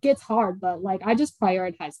gets hard, but like I just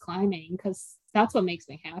prioritize climbing because that's what makes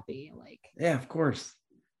me happy. Like, yeah, of course.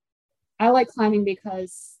 I like climbing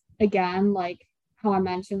because, again, like how I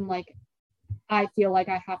mentioned, like I feel like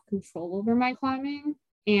I have control over my climbing,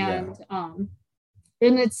 and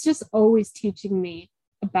it's just always teaching me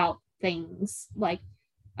about things, like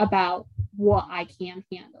about what I can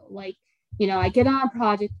handle. Like, you know, I get on a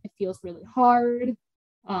project, it feels really hard,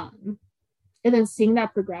 and then seeing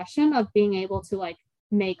that progression of being able to like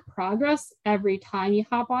make progress every time you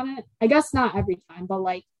hop on it. I guess not every time, but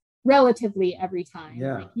like relatively every time.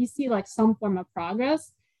 Yeah. Like you see like some form of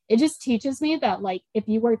progress. It just teaches me that like if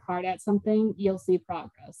you work hard at something, you'll see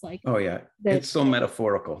progress. Like, oh yeah, it's so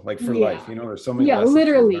metaphorical, like for life, you know, there's so many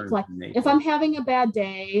literally, like if I'm having a bad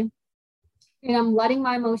day and I'm letting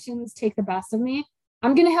my emotions take the best of me,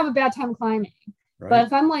 I'm gonna have a bad time climbing. Right. But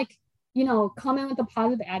if I'm like, you know, come in with a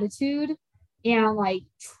positive attitude and like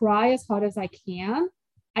try as hard as I can,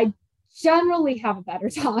 I generally have a better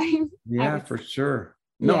time. Yeah, for sure.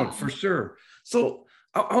 No, for sure. So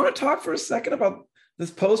I want to talk for a second about this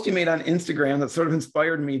post you made on Instagram that sort of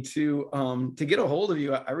inspired me to get a hold of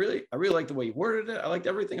you. I really like the way you worded it. I liked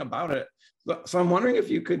everything about it. So I'm wondering if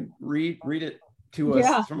you could read it to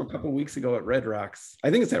us from a couple of weeks ago at Red Rocks. I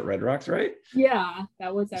think it's at Red Rocks, right? Yeah,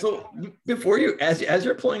 that was. So before you, as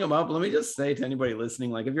you're pulling them up, let me just say to anybody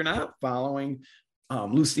listening, like if you're not following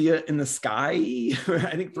Lucia in the Sky,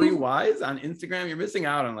 I think 3 Ys on Instagram, you're missing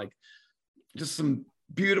out on like just some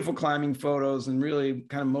beautiful climbing photos and really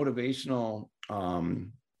kind of motivational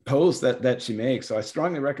posts that she makes. So I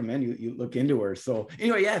strongly recommend you look into her. So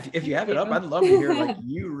anyway, yeah, if you have it up, I'd love to hear like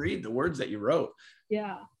you read the words that you wrote.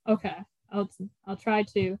 Yeah. Okay. I'll try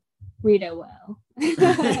to read it well.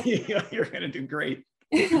 You're gonna do great.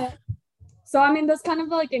 So I mean, this kind of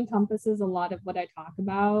like encompasses a lot of what I talk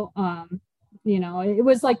about. You know, it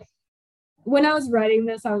was like when I was writing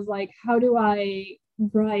this, I was like, how do I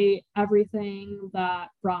write everything that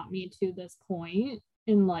brought me to this point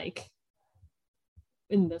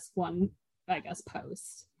in this one, I guess,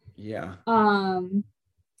 post. Yeah.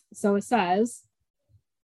 So it says,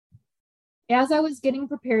 as I was getting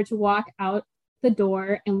prepared to walk out the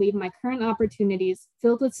door and leave my current opportunities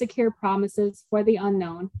filled with secure promises for the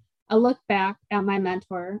unknown, I looked back at my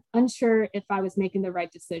mentor, unsure if I was making the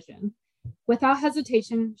right decision. Without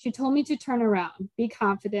hesitation, she told me to turn around, be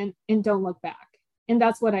confident, and don't look back. And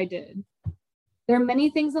that's what I did. There are many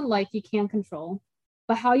things in life you can't control,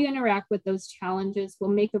 but how you interact with those challenges will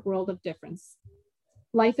make a world of difference.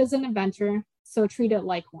 Life is an adventure, so treat it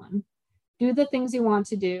like one. Do the things you want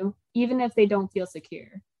to do, even if they don't feel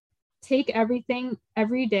secure. Take in everything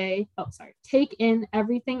every day,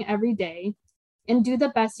 and do the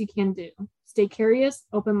best you can do. stay curious,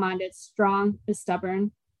 open-minded, strong, and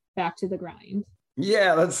stubborn, back to the grind.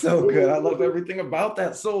 Yeah, that's so good. I love everything about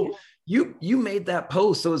that. So you made that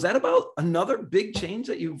post. So is that about another big change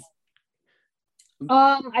that you've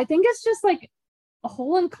I think it's just like a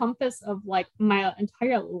whole encompass of like my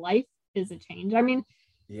entire life is a change. I mean,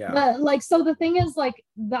 so the thing is like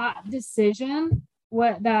that decision,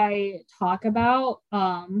 what that I talk about,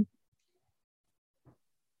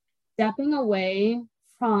 stepping away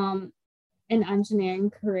from an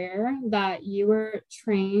engineering career that you were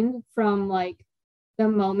trained from like the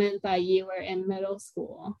moment that you were in middle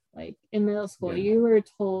school. Like in middle school, you were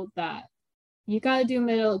told that you got to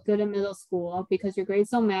do good in middle school because your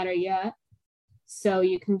grades don't matter yet. So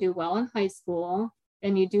you can do well in high school,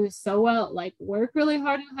 and you do so well, like work really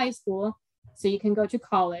hard in high school so you can go to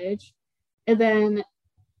college, and then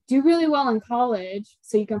do really well in college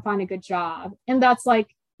so you can find a good job. And that's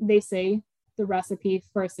like, they say, the recipe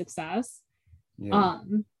for success.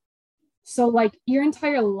 So like your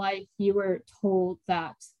entire life you were told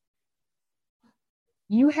that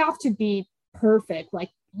you have to be perfect,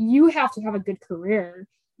 like you have to have a good career,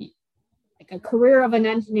 like a career of an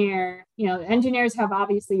engineer. You know, engineers have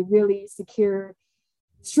obviously really secure,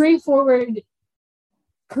 straightforward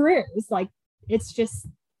careers. Like it's just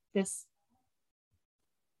this,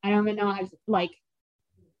 I don't even know how to, like,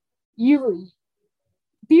 you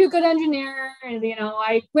be a good engineer. And you know,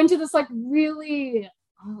 I went to this like really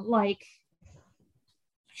like,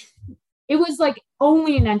 it was like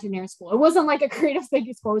only an engineer school. It wasn't like a creative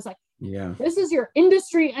thinking school. It was like, this is your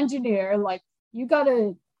industry engineer. Like you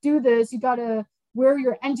gotta do this. You gotta wear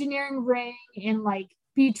your engineering ring and like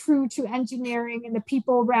be true to engineering and the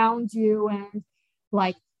people around you, and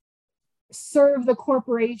like serve the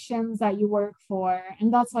corporations that you work for.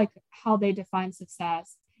 And that's like how they define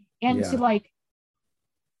success. And to like,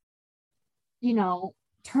 you know,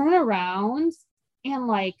 turn around and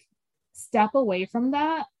like step away from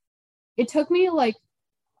that, it took me like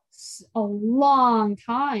a long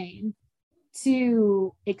time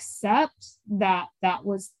to accept that that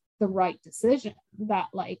was the right decision. That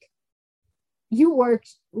like you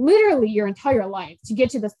worked literally your entire life to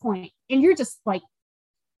get to this point, and you're just like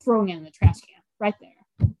throwing it in the trash can right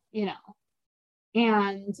there, you know.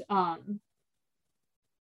 And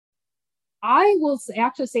I will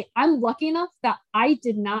actually say I'm lucky enough that I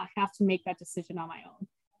did not have to make that decision on my own.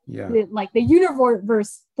 Like the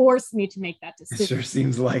universe forced me to make that decision. It sure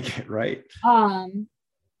seems like it, right?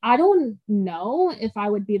 I don't know if I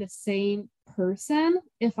would be the same person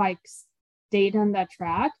if I stayed on that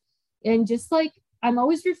track. And just like, I'm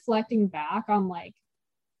always reflecting back on like,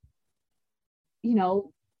 you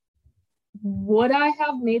know, would I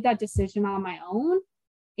have made that decision on my own?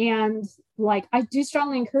 And like, I do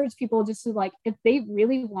strongly encourage people just to like, if they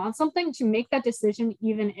really want something, to make that decision,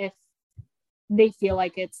 even if they feel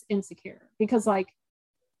like it's insecure. Because like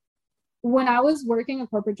when I was working a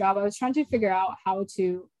corporate job, I was trying to figure out how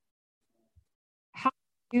to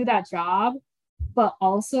do that job, but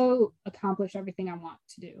also accomplish everything I want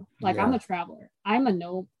to do. Like I'm a traveler. I'm a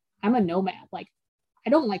nomad. Like I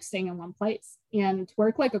don't like staying in one place. And to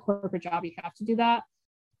work like a corporate job, you have to do that.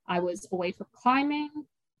 I was away from climbing.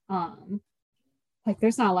 Like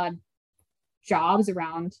there's not a lot of jobs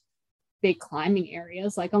around big climbing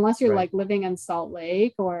areas, like unless you're like living in Salt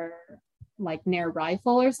Lake or like near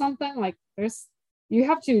Rifle or something. Like you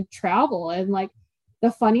have to travel. And like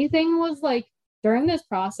the funny thing was like during this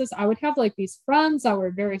process, I would have like these friends that were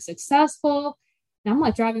very successful, and I'm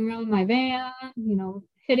like driving around in my van, you know,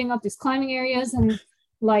 hitting up these climbing areas, and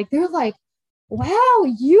like they're like, wow,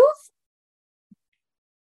 you've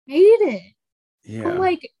made it. I'm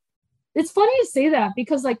like, it's funny to say that,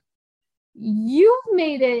 because like you've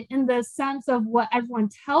made it in the sense of what everyone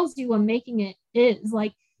tells you what making it is.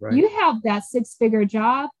 Like you have that 6-figure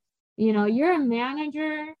job, you know, you're a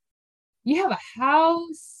manager, you have a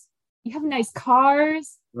house, you have nice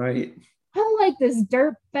cars. Right. I'm like this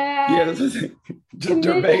dirt bag. Yeah, this is just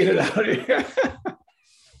dirt bagging it out here.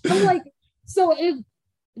 I'm like, so if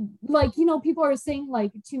like, you know, people are saying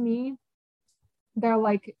like to me, they're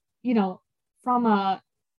like, you know, from a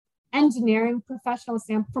engineering professional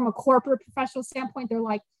standpoint, from a corporate professional standpoint, they're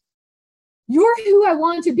like, you're who I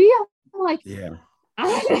want to be. I'm like,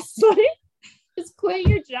 honestly, just quit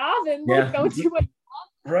your job and like go do what you want.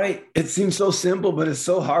 Right. It seems so simple, but it's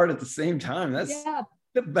so hard at the same time. That's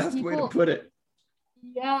the best way to put it.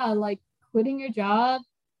 Yeah, like quitting your job,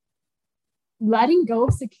 letting go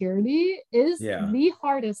of security is the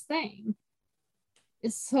hardest thing.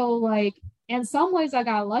 So like, in some ways I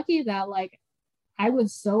got lucky that like I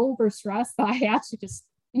was so overstressed that I had to just,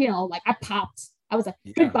 you know, like I popped. I was like,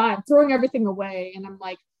 goodbye, I'm throwing everything away. And I'm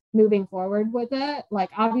like, moving forward with it. Like,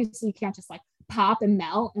 obviously you can't just like pop and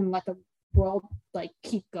melt and let the world like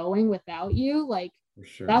keep going without you. Like, For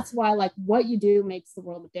sure. that's why like what you do makes the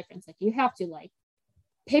world a difference. Like, you have to like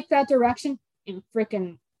pick that direction and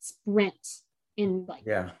freaking sprint and like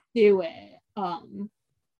do it.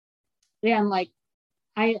 And like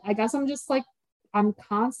I guess I'm just like, I'm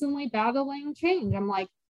constantly battling change. I'm like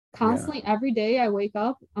constantly every day I wake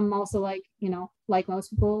up. I'm also like, you know, like most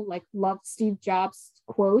people like love Steve Jobs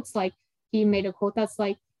quotes. Like, he made a quote that's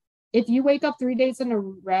like, if you wake up 3 days in a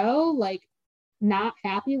row like not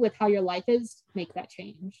happy with how your life is, make that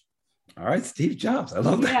change. All right, Steve Jobs. I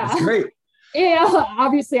love that. That's great. Yeah,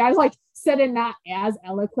 obviously I like said it not as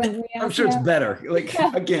eloquently as I'm sure it's better. Like,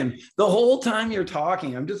 again, the whole time you're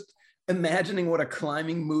talking, I'm just imagining what a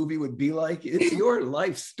climbing movie would be like. It's your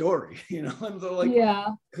life story, you know? And so like,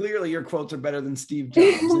 clearly your quotes are better than Steve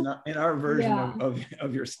Jobs in our version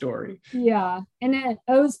of your story. Yeah. And it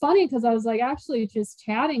was funny because I was like actually just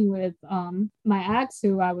chatting with my ex,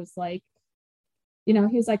 who I was like, you know,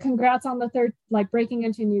 he was like, congrats on the third, like breaking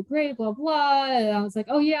into a new grade, blah, blah. And I was like,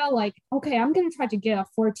 oh yeah, like, okay, I'm going to try to get a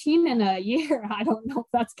 14 in a year. I don't know if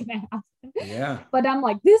that's going to happen. Yeah. But I'm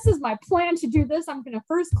like, this is my plan to do this. I'm going to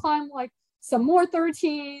first climb like some more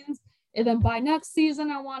 13s. And then by next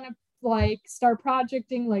season, I want to like start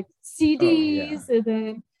projecting like CDs. And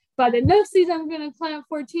then by the next season, I'm going to climb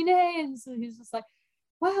 14A. And so he's just like,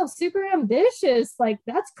 wow, super ambitious. Like,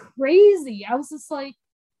 that's crazy. I was just like,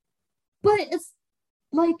 but it's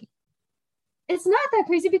like, it's not that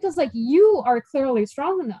crazy because like you are clearly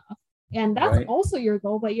strong enough and that's also your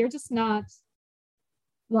goal, but you're just not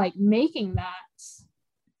like making that,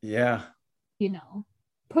 you know,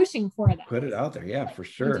 pushing for that. Put it out there. Yeah, like, for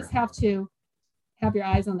sure. You just have to have your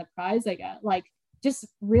eyes on the prize, I guess. Like, just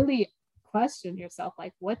really question yourself,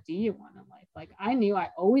 like, what do you want in life? Like, I knew I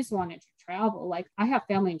always wanted to travel. Like, I have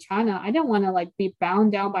family in China. I didn't want to like be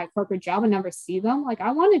bound down by a corporate job and never see them. Like,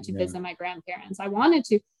 I wanted to visit my grandparents. I wanted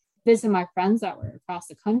to visit my friends that were across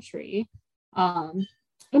the country. And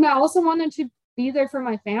I also wanted to be there for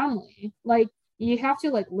my family. Like, you have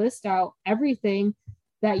to like list out everything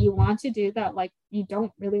that you want to do that like you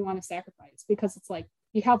don't really want to sacrifice, because it's like,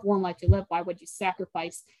 you have one life to live. Why would you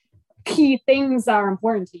sacrifice key things that are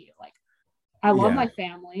important to you? Like, I love my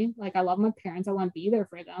family. Like, I love my parents. I want to be there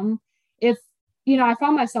for them. If, you know, I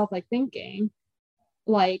found myself like thinking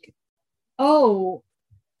like, oh,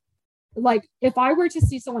 like if I were to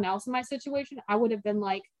see someone else in my situation, I would have been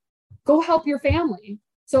like, go help your family.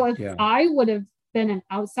 So if I would have been an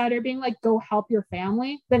outsider being like, go help your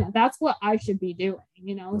family, then that's what I should be doing,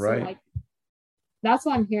 you know? So like, that's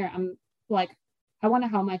why I'm here. I'm like, I want to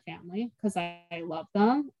help my family because I love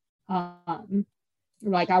them.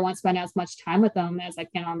 Like, I want to spend as much time with them as I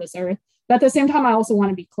can on this earth. But at the same time, I also want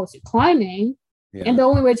to be close to climbing. And the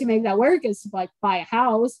only way to make that work is to like buy a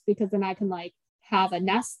house, because then I can like have a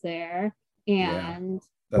nest there and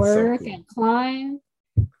work so cool. And climb.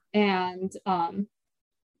 And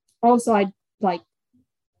also I like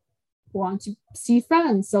want to see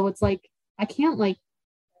friends. So it's like, I can't like,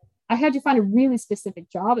 I had to find a really specific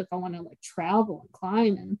job if I want to like travel and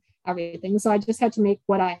climb and everything. So I just had to make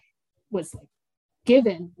what I was like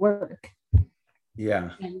given work.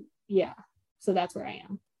 And so that's where I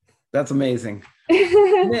am. That's amazing.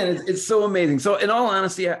 Man, it's so amazing. So in all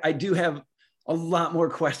honesty, I do have a lot more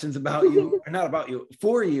questions about you, or not about you,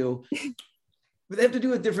 for you, but they have to do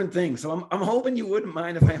with different things. So I'm hoping you wouldn't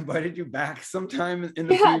mind if I invited you back sometime in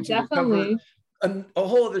the future definitely. to cover a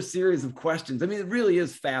whole other series of questions. I mean, it really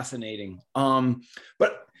is fascinating.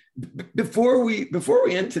 But before we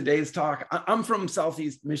end today's talk, I'm from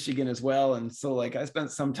Southeast Michigan as well. And so like I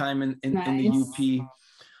spent some time in the UP.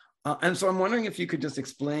 And so I'm wondering if you could just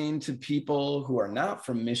explain to people who are not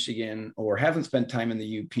from Michigan or haven't spent time in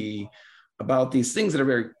the UP about these things that are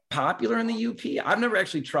very popular in the UP. I've never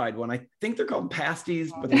actually tried one. I think they're called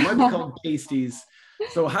pasties, but they might be called pasties.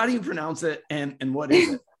 So how do you pronounce it and what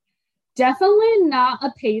is it? Definitely not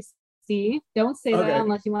a pasty. Don't say that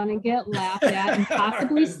unless you want to get laughed at and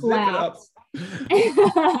possibly slapped.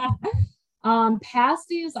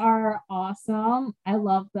 Pasties are awesome. I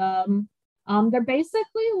love them. They're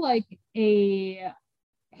basically like a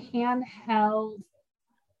handheld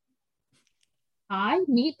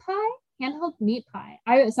meat pie.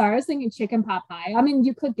 I was thinking chicken pot pie. I mean,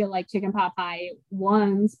 you could get like chicken pot pie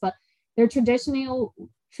ones, but they're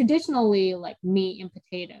traditionally like meat and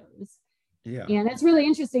potatoes. And it's really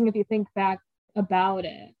interesting if you think back about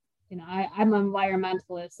it. You know, I'm an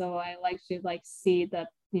environmentalist, so I like to like see the,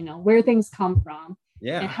 you know, where things come from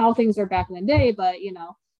and how things were back in the day. But, you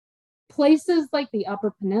know, places like the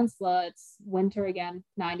Upper Peninsula, it's winter again,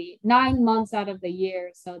 99 months out of the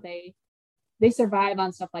year. So they survive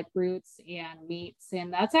on stuff like roots and meats,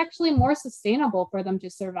 and that's actually more sustainable for them to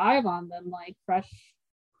survive on than like fresh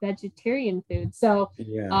vegetarian food. So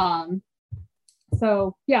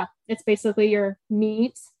yeah, it's basically your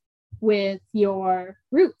meat with your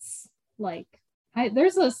roots. Like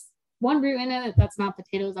there's this one root in it that's not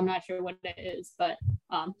potatoes. I'm not sure what it is, but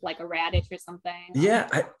like a radish or something. Yeah,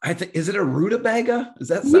 I think, is it a rutabaga? Is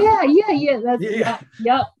that something? Yeah. That's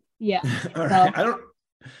yeah. All right. I don't.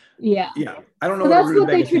 Yeah. I don't know. So what that's what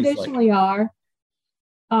they traditionally like.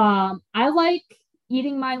 are. I like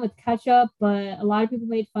eating mine with ketchup, but a lot of people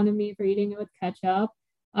made fun of me for eating it with ketchup.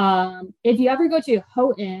 If you ever go to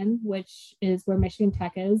Houghton, which is where Michigan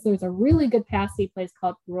Tech is, there's a really good pasty place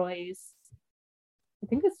called Roy's. I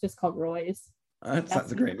think it's just called Roy's.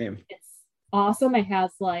 That's a great name. It's awesome. It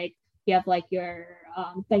has like, you have like your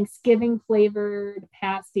Thanksgiving flavored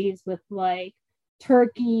pasties with like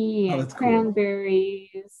turkey and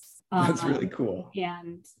cranberries. Cool. That's really cool.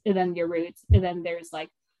 And then your roots. And then there's like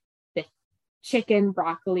the chicken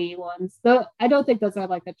broccoli ones. Though I don't think those are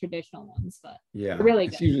like the traditional ones, but yeah, really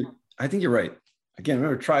good. Usually, I think you're right. Again, I've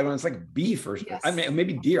never tried one. It's like beef or I mean,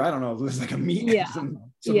 maybe deer. I don't know. It's like a meat, some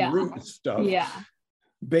root stuff. Yeah.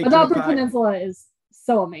 But the Upper Peninsula is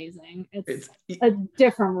so amazing. It's a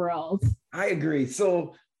different world. I agree.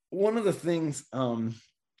 So one of the things,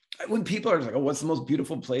 when people are like, oh, what's the most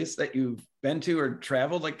beautiful place that you've been to or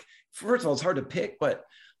traveled? Like, first of all, it's hard to pick, but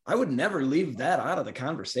I would never leave that out of the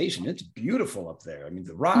conversation. It's beautiful up there. I mean,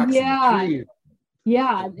 the rocks, and the trees,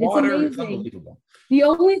 the water, it's amazing. It's unbelievable. The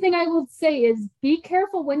only thing I will say is be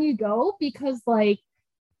careful when you go, because like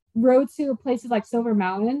roads to places like Silver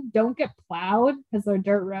Mountain don't get plowed because they're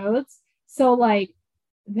dirt roads. So like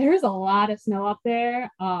there's a lot of snow up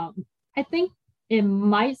there. I think it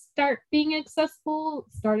might start being accessible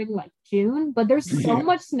starting like June, but there's so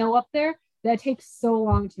much snow up there that takes so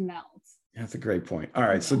long to melt. That's a great point. All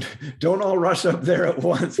right. So don't all rush up there at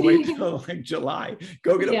once. Wait till like July.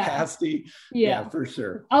 Go get a pasty. Yeah, for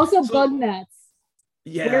sure. Also bug nets.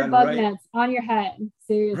 Yeah. Wear bug nets on your head.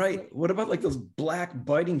 Seriously. Right. What about like those black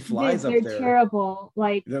biting flies up there? They're terrible.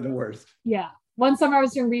 Like they're the worst. Yeah. One summer I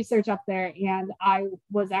was doing research up there and I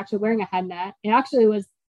was actually wearing a head net. It actually was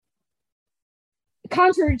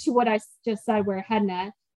contrary to what I just said, wear a head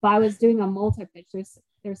net, but I was doing a multi-pitch.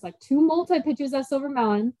 There's like 2 multi-pitches at Silver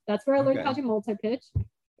Mountain. That's where I learned how to multi-pitch.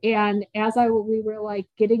 And as we were like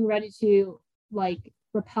getting ready to like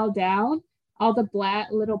rappel down, all the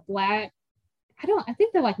little black, I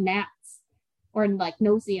think they're like gnats or like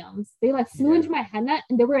no-see-ums. They like flew into my head net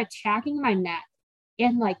and they were attacking my neck.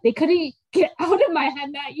 And like they couldn't get out of my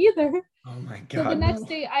head net either. Oh my God. So the next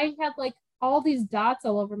day I had like all these dots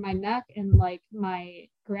all over my neck, and like my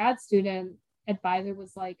grad student advisor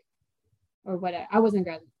was like, or what, I wasn't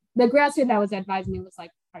grad. The grad student that was advising me was like,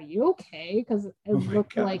 "Are you okay?" Because it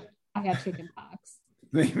looked like I had chicken pox.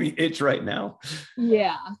 Make me itch right now.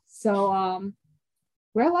 Yeah. So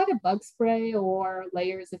wear a lot of bug spray or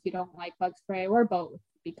layers if you don't like bug spray, or both,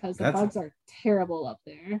 because the bugs are terrible up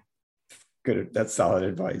there. Good. That's solid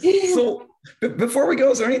advice. So before we go,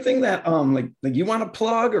 is there anything that like you want to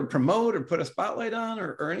plug or promote or put a spotlight on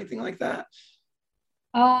or anything like that?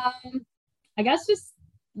 I guess just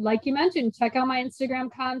like you mentioned, check out my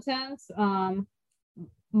Instagram content.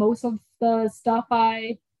 Most of the stuff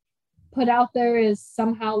I put out there is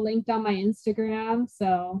somehow linked on my Instagram.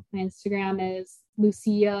 So my Instagram is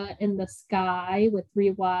Lucia in the Sky with 3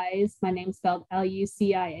 Y's. My name's spelled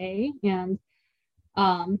Lucia. And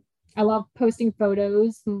I love posting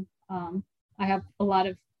photos. I have a lot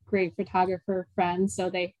of great photographer friends, so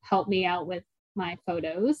they help me out with my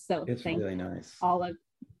photos. So it's really nice. All of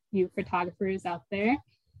you photographers out there.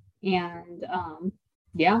 And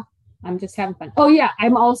I'm just having fun. Oh yeah,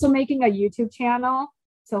 I'm also making a YouTube channel.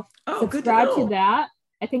 So subscribe to that.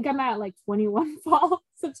 I think I'm at like 21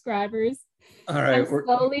 subscribers. All right. I'm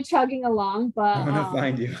slowly chugging along, but I'm gonna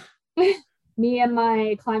find you. Me and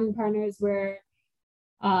my climbing partners were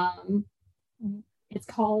it's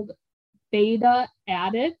called Beta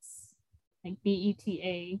Addicts, like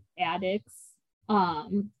BETA Addicts.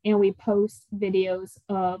 And we post videos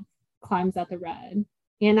of climbs at the Red.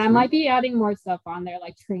 And I might be adding more stuff on there,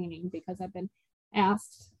 like training, because I've been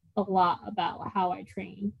asked a lot about how I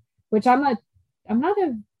train, which I'm not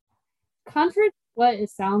a, contrary to what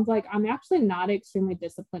it sounds like, I'm actually not an extremely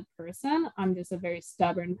disciplined person. I'm just a very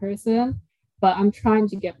stubborn person, but I'm trying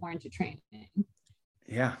to get more into training.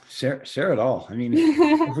 Yeah, share it all. I mean,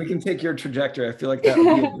 if we can take your trajectory, I feel like that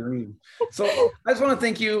would be a dream. So I just want to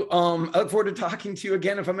thank you. I look forward to talking to you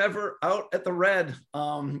again. If I'm ever out at the Red,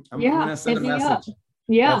 I'm gonna send a message.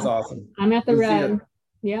 Yeah, that's awesome. I'm at the Lucia, Red.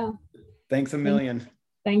 Yeah. Thanks a million.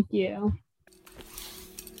 Thank you.